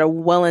there that are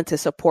willing to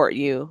support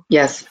you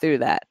through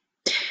that.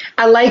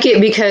 I like it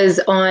because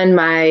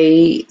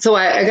I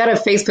got a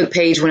Facebook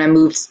page when I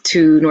moved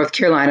to North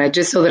Carolina,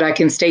 just so that I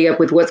can stay up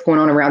with what's going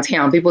on around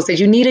town. People said,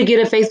 you need to get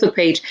a Facebook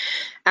page.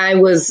 I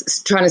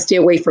was trying to stay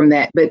away from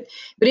that. But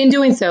in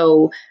doing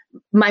so,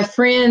 my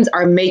friends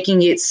are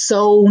making it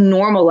so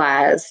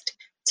normalized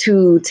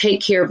to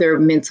take care of their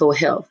mental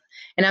health.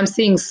 And I'm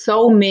seeing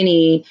so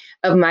many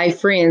of my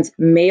friends,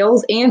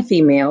 males and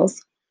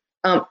females,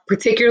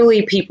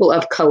 particularly people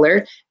of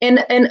color and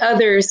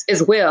others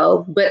as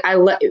well. But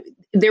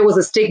there was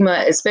a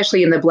stigma,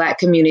 especially in the Black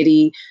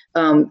community,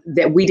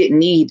 that we didn't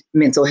need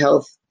mental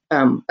health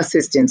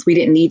assistance. We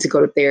didn't need to go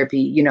to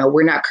therapy.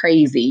 We're not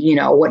crazy,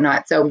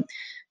 whatnot. So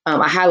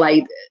I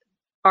highlight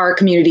our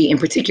community in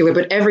particular,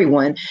 but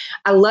everyone.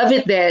 I love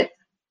it that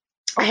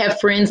I have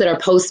friends that are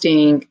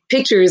posting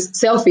pictures,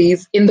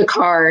 selfies in the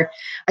car.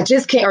 Or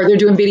they're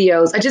doing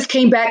videos. I just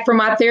came back from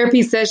my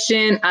therapy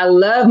session. I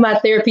love my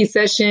therapy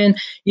session.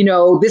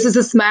 This is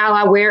a smile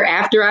I wear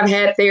after I've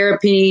had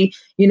therapy,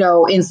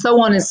 and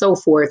so on and so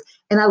forth.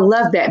 And I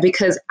love that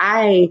because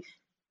I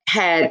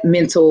had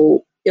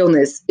mental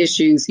illness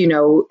issues,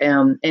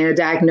 and a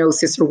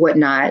diagnosis or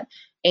whatnot.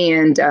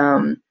 And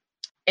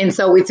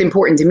so it's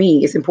important to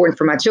me. It's important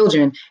for my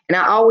children. And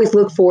I always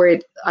look for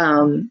it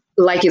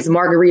like it's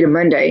Margarita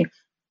Monday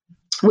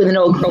with an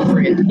old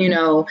girlfriend.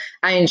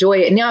 I enjoy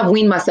it. Now I've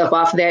weaned myself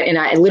off of that, and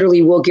I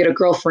literally will get a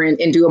girlfriend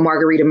and do a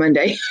Margarita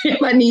Monday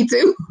if I need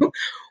to,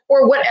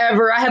 or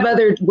whatever. I have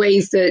other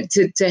ways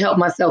to help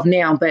myself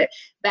now. But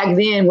back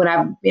then, when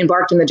I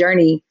embarked on the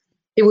journey,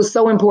 it was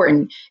so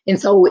important. And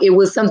so it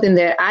was something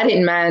that I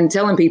didn't mind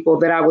telling people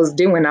that I was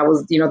doing. I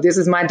was, this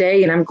is my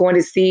day and I'm going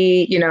to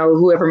see,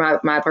 whoever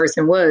my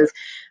person was.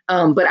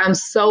 But I'm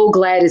so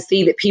glad to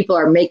see that people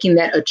are making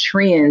that a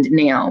trend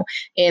now.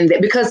 And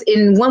that because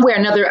in one way or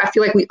another, I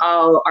feel like we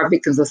all are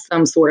victims of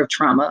some sort of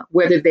trauma,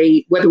 whether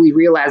we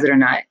realize it or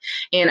not.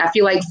 And I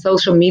feel like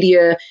social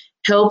media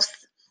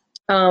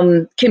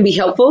can be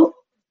helpful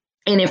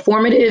and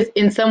informative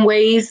in some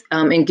ways,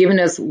 and giving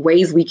us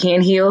ways we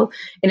can heal.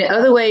 And in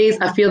other ways,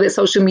 I feel that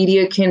social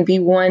media can be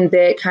one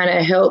that kind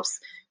of helps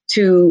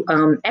to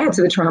add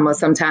to the trauma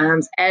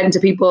sometimes, adding to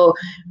people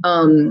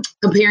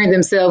comparing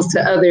themselves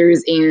to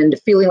others and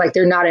feeling like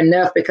they're not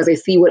enough because they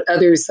see what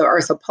others are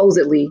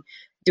supposedly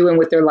doing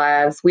with their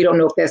lives. We don't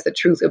know if that's the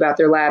truth about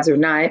their lives or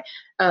not.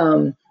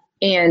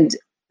 And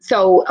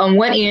so on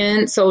one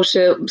end,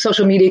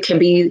 social media can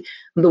be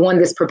the one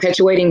that's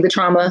perpetuating the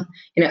trauma.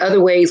 And in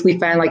other ways, we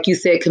find, like you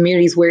said,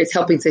 communities where it's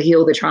helping to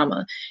heal the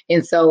trauma.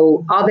 And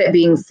so all that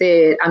being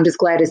said, I'm just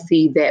glad to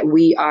see that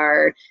we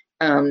are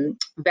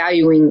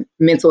valuing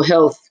mental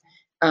health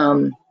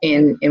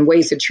and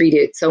ways to treat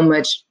it so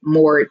much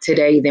more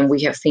today than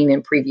we have seen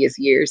in previous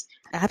years.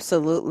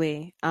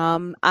 Absolutely.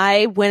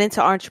 I went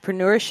into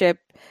entrepreneurship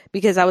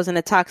because I was in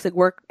a toxic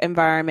work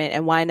environment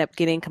and wind up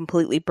getting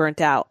completely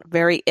burnt out,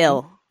 very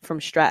ill from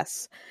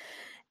stress.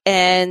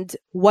 And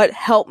what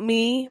helped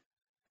me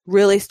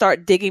really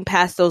start digging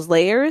past those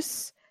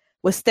layers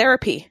was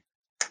therapy.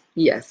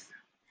 Yes.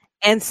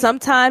 And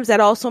sometimes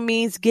that also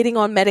means getting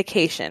on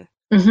medication,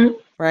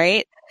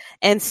 right?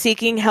 And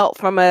seeking help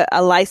from a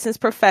licensed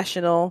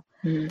professional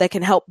that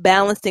can help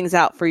balance things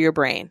out for your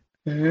brain.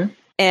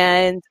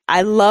 And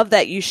I love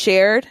that you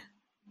shared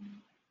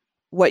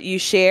what you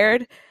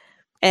shared.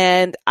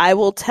 And I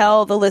will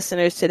tell the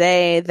listeners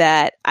today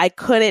that I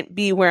couldn't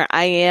be where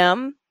I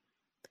am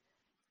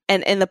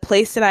and in the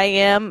place that I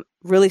am,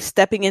 really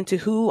stepping into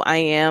who I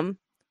am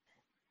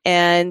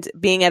and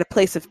being at a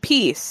place of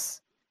peace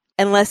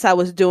unless I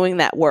was doing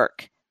that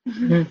work.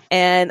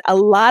 And a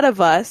lot of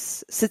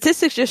us,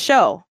 statistics just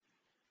show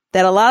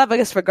that a lot of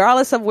us,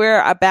 regardless of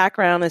where our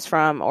background is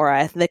from or our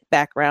ethnic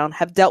background,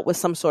 have dealt with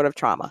some sort of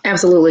trauma.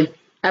 Absolutely.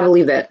 I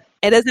believe that.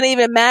 It doesn't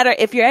even matter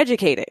if you're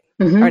educated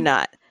or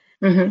not.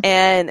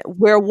 And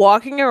we're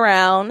walking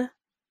around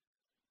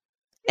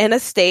in a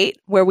state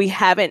where we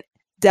haven't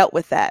dealt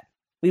with that.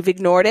 We've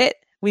ignored it.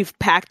 We've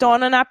packed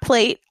on our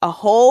plate a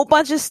whole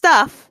bunch of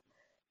stuff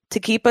to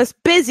keep us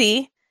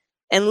busy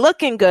and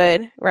looking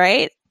good,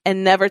 right?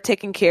 And never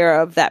taking care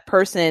of that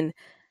person,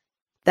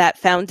 that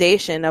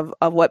foundation of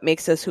what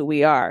makes us who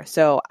we are.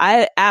 So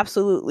I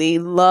absolutely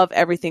love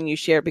everything you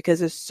share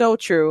because it's so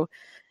true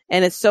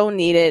and it's so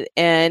needed.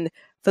 And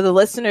for the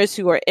listeners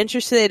who are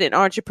interested in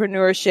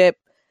entrepreneurship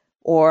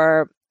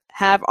or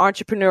have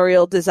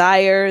entrepreneurial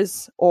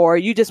desires, or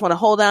you just want to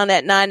hold down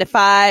that 9 to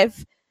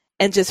 5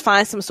 and just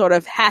find some sort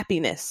of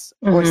happiness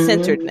or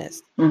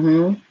centeredness.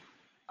 Of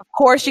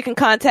course, you can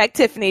contact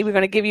Tiffany. We're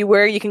going to give you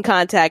where you can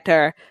contact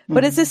her,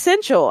 but it's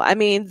essential. I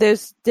mean,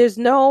 there's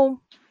no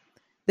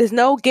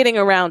getting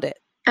around it.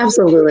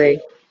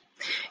 Absolutely.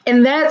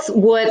 And that's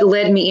what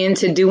led me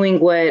into doing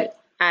what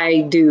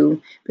I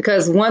do,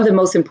 because one of the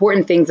most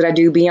important things that I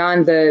do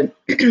beyond the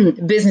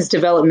business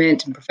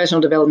development and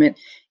professional development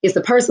is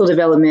the personal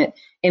development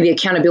and the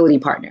accountability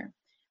partner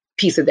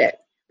piece of that.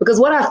 Because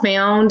what I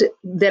found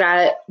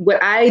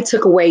what I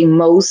took away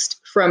most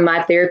from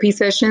my therapy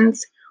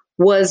sessions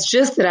was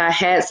just that I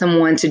had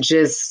someone to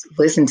just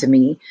listen to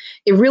me.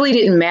 It really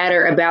didn't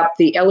matter about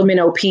the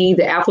LMNOP,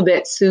 the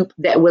alphabet soup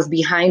that was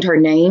behind her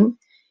name.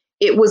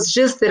 It was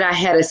just that I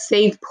had a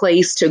safe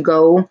place to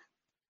go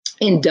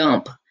and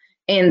dump,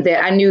 and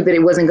that I knew that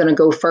it wasn't going to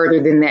go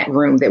further than that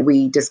room that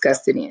we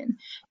discussed it in.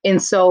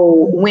 And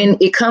so when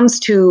it comes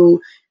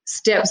to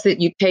steps that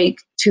you take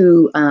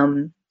to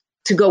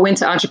go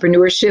into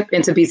entrepreneurship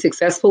and to be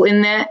successful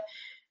in that,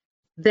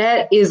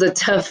 that is a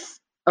tough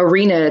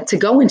arena to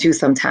go into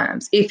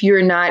sometimes if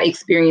you're not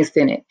experienced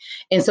in it.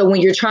 And so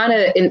when you're trying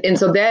to, and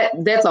so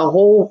that's a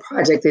whole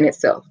project in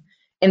itself.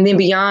 And then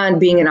beyond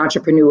being an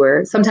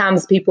entrepreneur,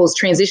 sometimes people's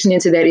transition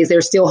into that is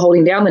they're still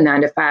holding down the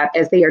 9 to 5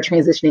 as they are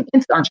transitioning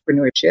into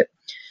entrepreneurship.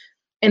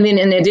 And then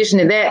in addition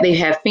to that, they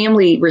have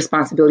family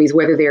responsibilities,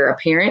 whether they're a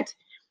parent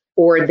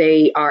or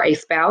they are a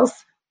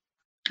spouse,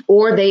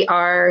 or they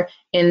are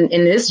in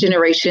this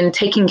generation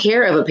taking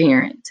care of a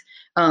parent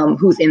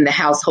who's in the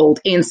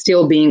household and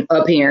still being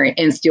a parent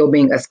and still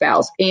being a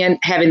spouse and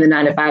having the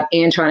 9 to 5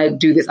 and trying to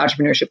do this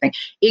entrepreneurship thing.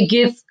 It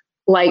gets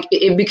like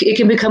it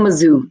can become a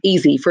zoo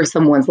easy for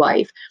someone's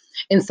life.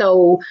 And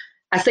so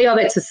I say all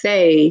that to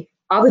say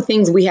all the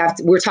things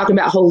we're talking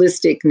about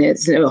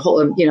holisticness,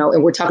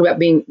 and we're talking about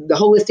being the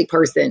holistic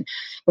person,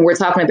 and we're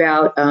talking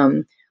about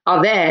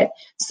all that.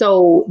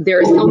 So there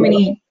are so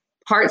many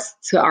parts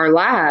to our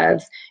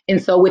lives.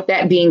 And so with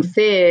that being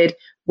said,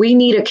 we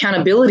need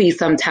accountability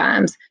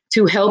sometimes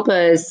to help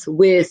us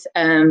with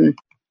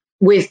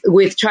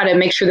try to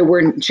make sure that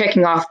we're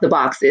checking off the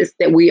boxes,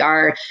 that we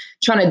are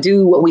trying to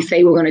do what we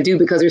say we're going to do,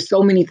 because there's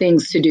so many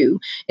things to do.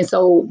 And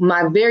so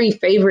my very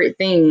favorite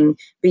thing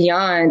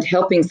beyond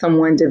helping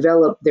someone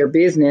develop their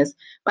business,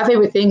 my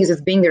favorite thing is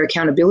just being their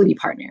accountability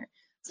partner.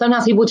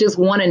 Sometimes people just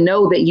want to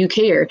know that you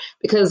care,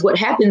 because what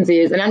happens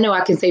is, and I know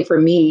I can say for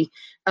me,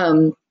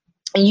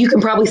 and you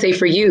can probably say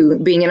for you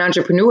being an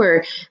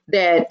entrepreneur,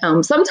 that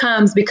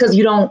sometimes because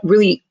you don't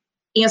really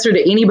answer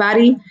to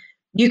anybody,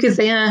 you can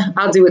say,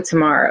 I'll do it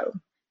tomorrow.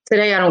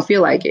 Today, I don't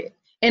feel like it.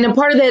 And a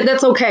part of that,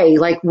 that's okay.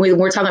 Like when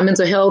we're talking about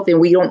mental health and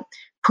we don't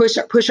push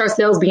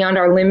ourselves beyond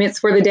our limits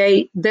for the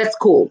day, that's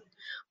cool.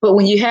 But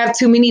when you have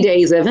too many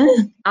days of,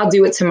 I'll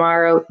do it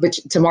tomorrow, but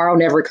tomorrow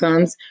never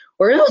comes,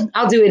 or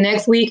I'll do it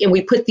next week, and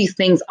we put these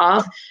things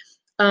off,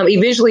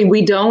 eventually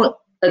we don't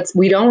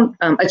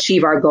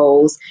achieve our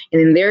goals.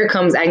 And then there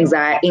comes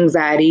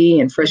anxiety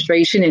and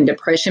frustration and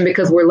depression,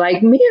 because we're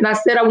like, man, I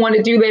said I want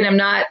to do that.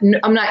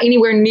 I'm not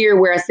anywhere near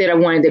where I said I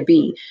wanted to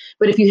be.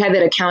 But if you have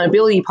that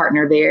accountability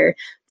partner there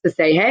to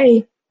say,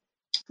 hey,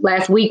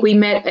 last week we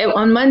met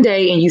on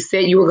Monday and you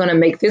said you were going to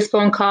make this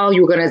phone call,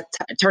 you were going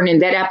to turn in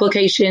that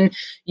application,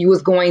 you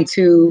was going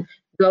to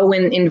go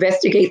and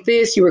investigate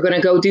this, you were going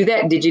to go do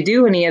that. Did you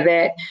do any of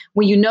that?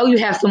 When you know you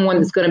have someone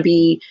that's going to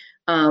be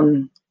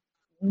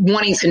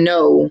wanting to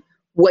know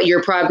what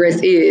your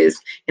progress is,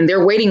 and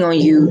they're waiting on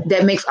you,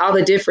 that makes all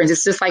the difference.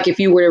 It's just like if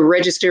you were to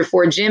register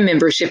for a gym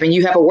membership and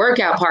you have a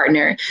workout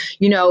partner,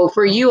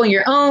 for you on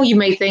your own, you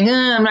may think,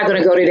 I'm not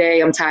going to go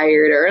today, I'm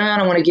tired, or I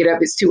don't want to get up,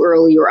 it's too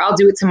early, or I'll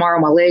do it tomorrow,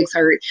 my legs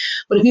hurt.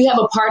 But if you have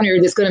a partner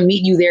that's going to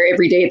meet you there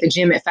every day at the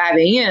gym at 5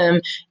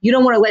 a.m., you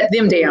don't want to let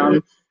them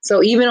down.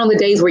 So even on the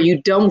days where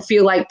you don't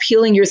feel like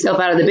peeling yourself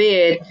out of the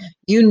bed,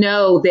 you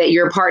know that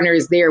your partner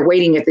is there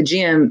waiting at the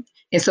gym.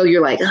 And so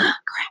you're like, crap,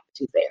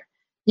 she's there.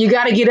 You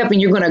got to get up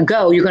and you're going to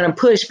go. You're going to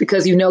push,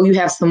 because you know you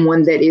have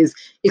someone that is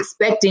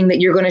expecting that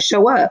you're going to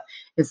show up.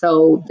 And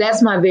so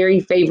that's my very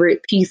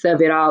favorite piece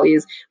of it all,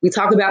 is we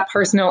talk about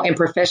personal and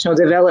professional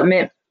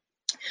development,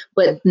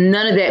 but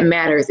none of that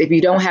matters if you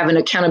don't have an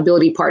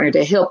accountability partner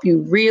to help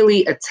you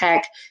really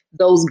attack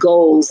those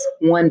goals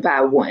one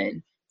by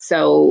one.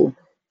 So,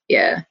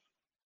 yeah.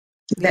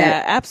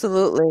 Yeah,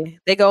 absolutely.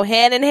 They go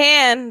hand in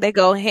hand. They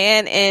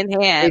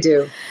They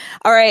do.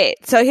 All right.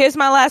 So here's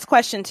my last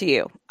question to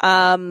you.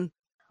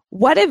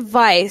 What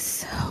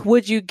advice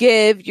would you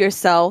give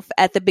yourself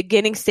at the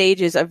beginning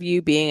stages of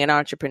you being an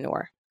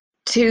entrepreneur?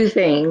 2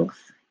 things.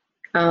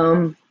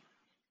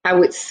 I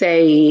would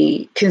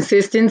say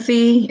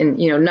consistency and,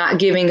 not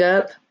giving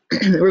up,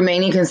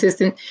 remaining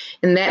consistent.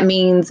 And that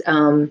means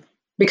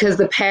because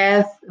the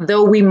path,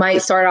 though we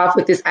might start off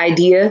with this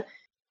idea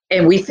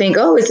and we think,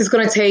 it's just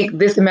going to take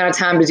this amount of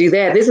time to do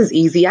that. This is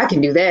easy. I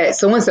can do that.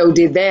 So-and-so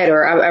did that.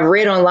 Or I've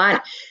read online.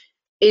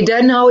 It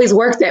doesn't always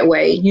work that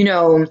way,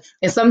 and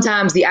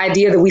sometimes the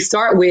idea that we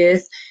start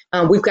with,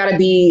 we've got to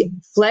be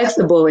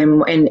flexible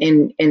and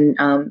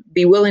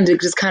be willing to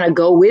just kind of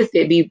go with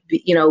it,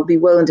 be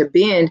willing to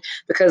bend,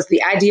 because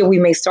the idea we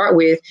may start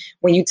with,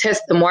 when you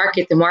test the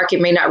market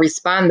may not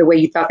respond the way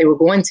you thought they were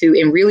going to.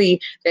 And really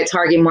that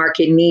target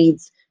market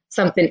needs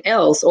something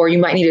else, or you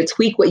might need to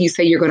tweak what you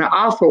say you're going to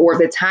offer, or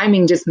the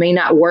timing just may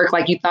not work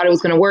like you thought it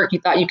was going to work. You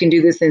thought you can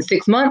do this in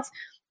 6 months.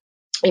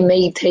 It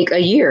may take a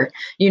year,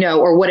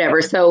 or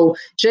whatever. So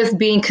just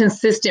being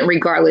consistent,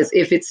 regardless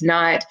if it's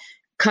not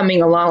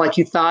coming along like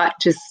you thought,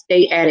 just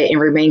stay at it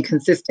and remain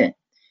consistent.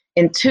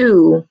 And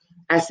 2,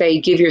 I say,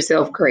 give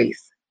yourself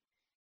grace.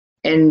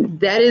 And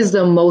that is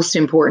the most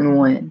important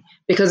one,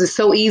 because it's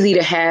so easy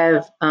to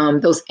have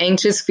those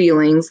anxious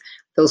feelings,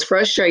 those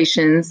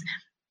frustrations,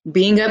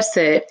 being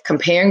upset,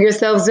 comparing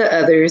yourselves to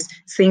others,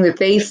 seeing that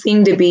they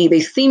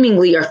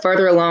seemingly are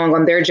further along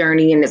on their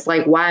journey. And it's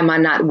like, why am I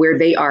not where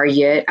they are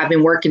yet? I've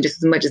been working just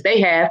as much as they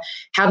have.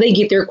 How they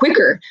get there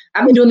quicker.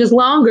 I've been doing this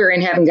longer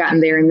and haven't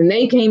gotten there. And then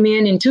they came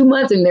in 2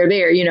 months and they're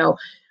there,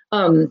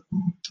 And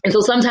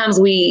so sometimes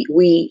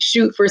we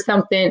shoot for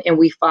something and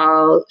we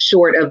fall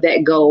short of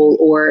that goal,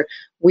 or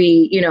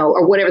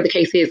or whatever the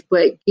case is,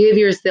 but give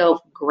yourself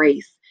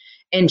grace.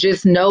 And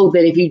just know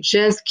that if you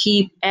just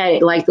keep at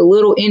it, like the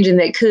little engine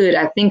that could,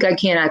 I think I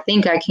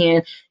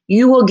can,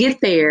 you will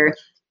get there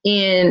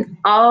in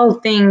all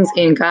things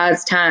in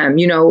God's time,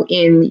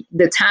 in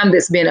the time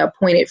that's been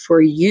appointed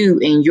for you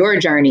in your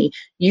journey.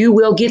 You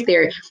will get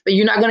there, but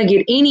you're not going to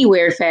get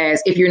anywhere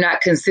fast if you're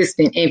not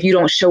consistent and if you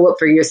don't show up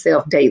for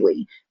yourself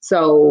daily.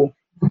 So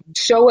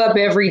show up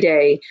every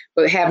day,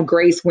 but have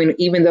grace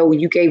even though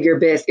you gave your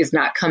best, it's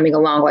not coming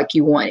along like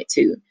you want it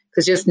to.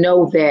 Because just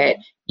know that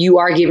you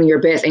are giving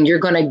your best and you're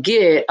going to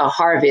get a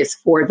harvest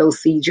for those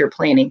seeds you're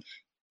planting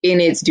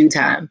in its due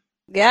time.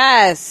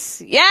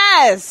 Yes.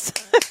 Yes.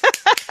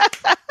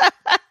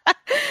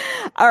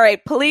 All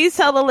right. Please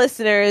tell the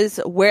listeners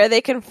where they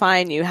can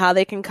find you, how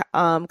they can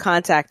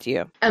contact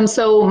you.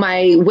 So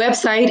my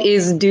website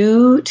is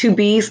due to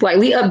be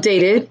slightly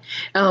updated,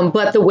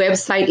 but the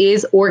website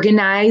is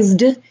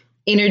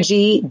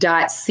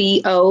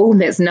organizedenergy.co.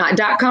 That's not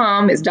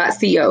 .com, it's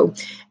 .co.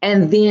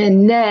 And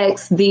then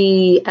next,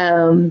 the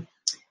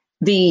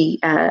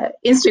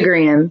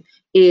Instagram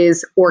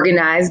is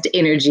Organized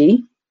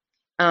Energy.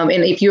 And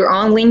if you're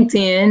on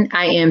LinkedIn,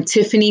 I am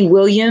Tiffany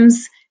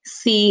Williams,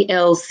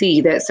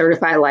 CLC, that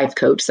certified life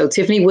coach. So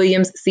Tiffany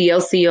Williams,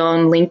 CLC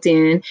on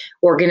LinkedIn,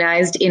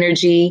 Organized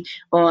Energy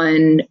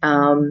on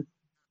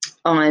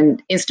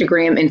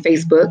Instagram and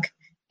Facebook,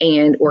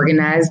 and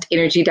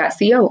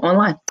organizedenergy.co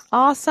online.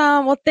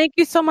 Awesome. Well, thank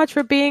you so much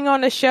for being on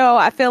the show.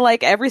 I feel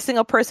like every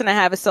single person I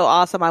have is so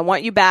awesome. I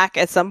want you back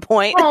at some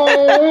point.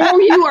 Oh,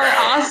 you are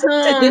awesome.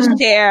 To just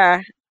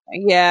share.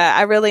 Yeah,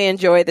 I really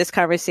enjoyed this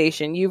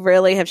conversation. You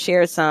really have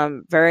shared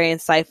some very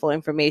insightful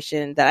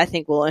information that I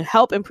think will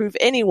help improve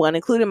anyone,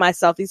 including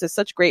myself. These are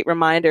such great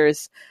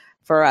reminders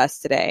for us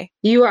today.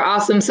 You are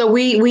awesome. So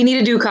we need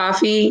to do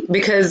coffee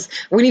because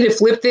we need to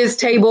flip this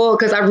table,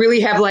 because I really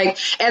have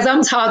as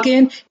I'm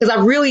talking, because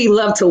I really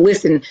love to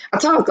listen. I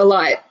talk a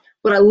lot,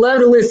 but I love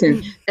to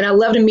listen and I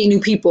love to meet new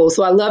people.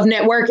 So I love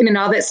networking and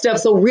all that stuff.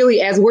 So really,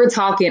 as we're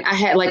talking, I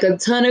had a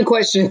ton of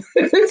questions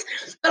that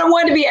I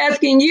wanted to be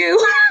asking you.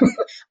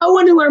 I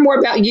want to learn more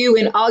about you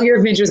and all your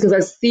adventures, because I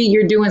see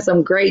you're doing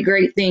some great,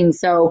 great things.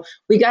 So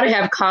we got to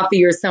have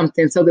coffee or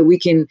something so that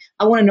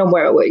I want to know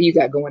more about what you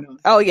got going on.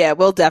 Oh yeah,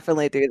 we'll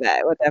definitely do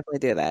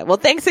that. Well,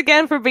 thanks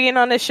again for being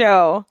on the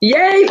show.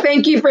 Yay.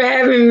 Thank you for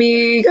having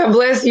me. God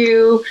bless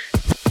you.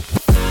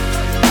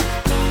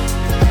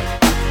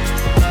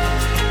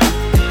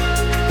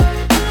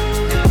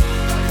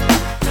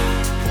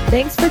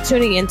 Thanks for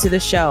tuning into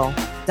the show.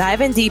 Dive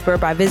in deeper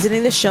by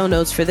visiting the show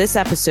notes for this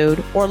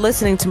episode or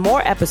listening to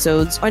more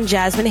episodes on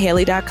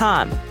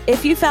JasmineHaley.com.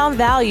 If you found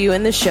value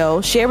in the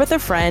show, share with a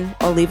friend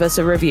or leave us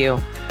a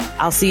review.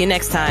 I'll see you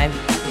next time.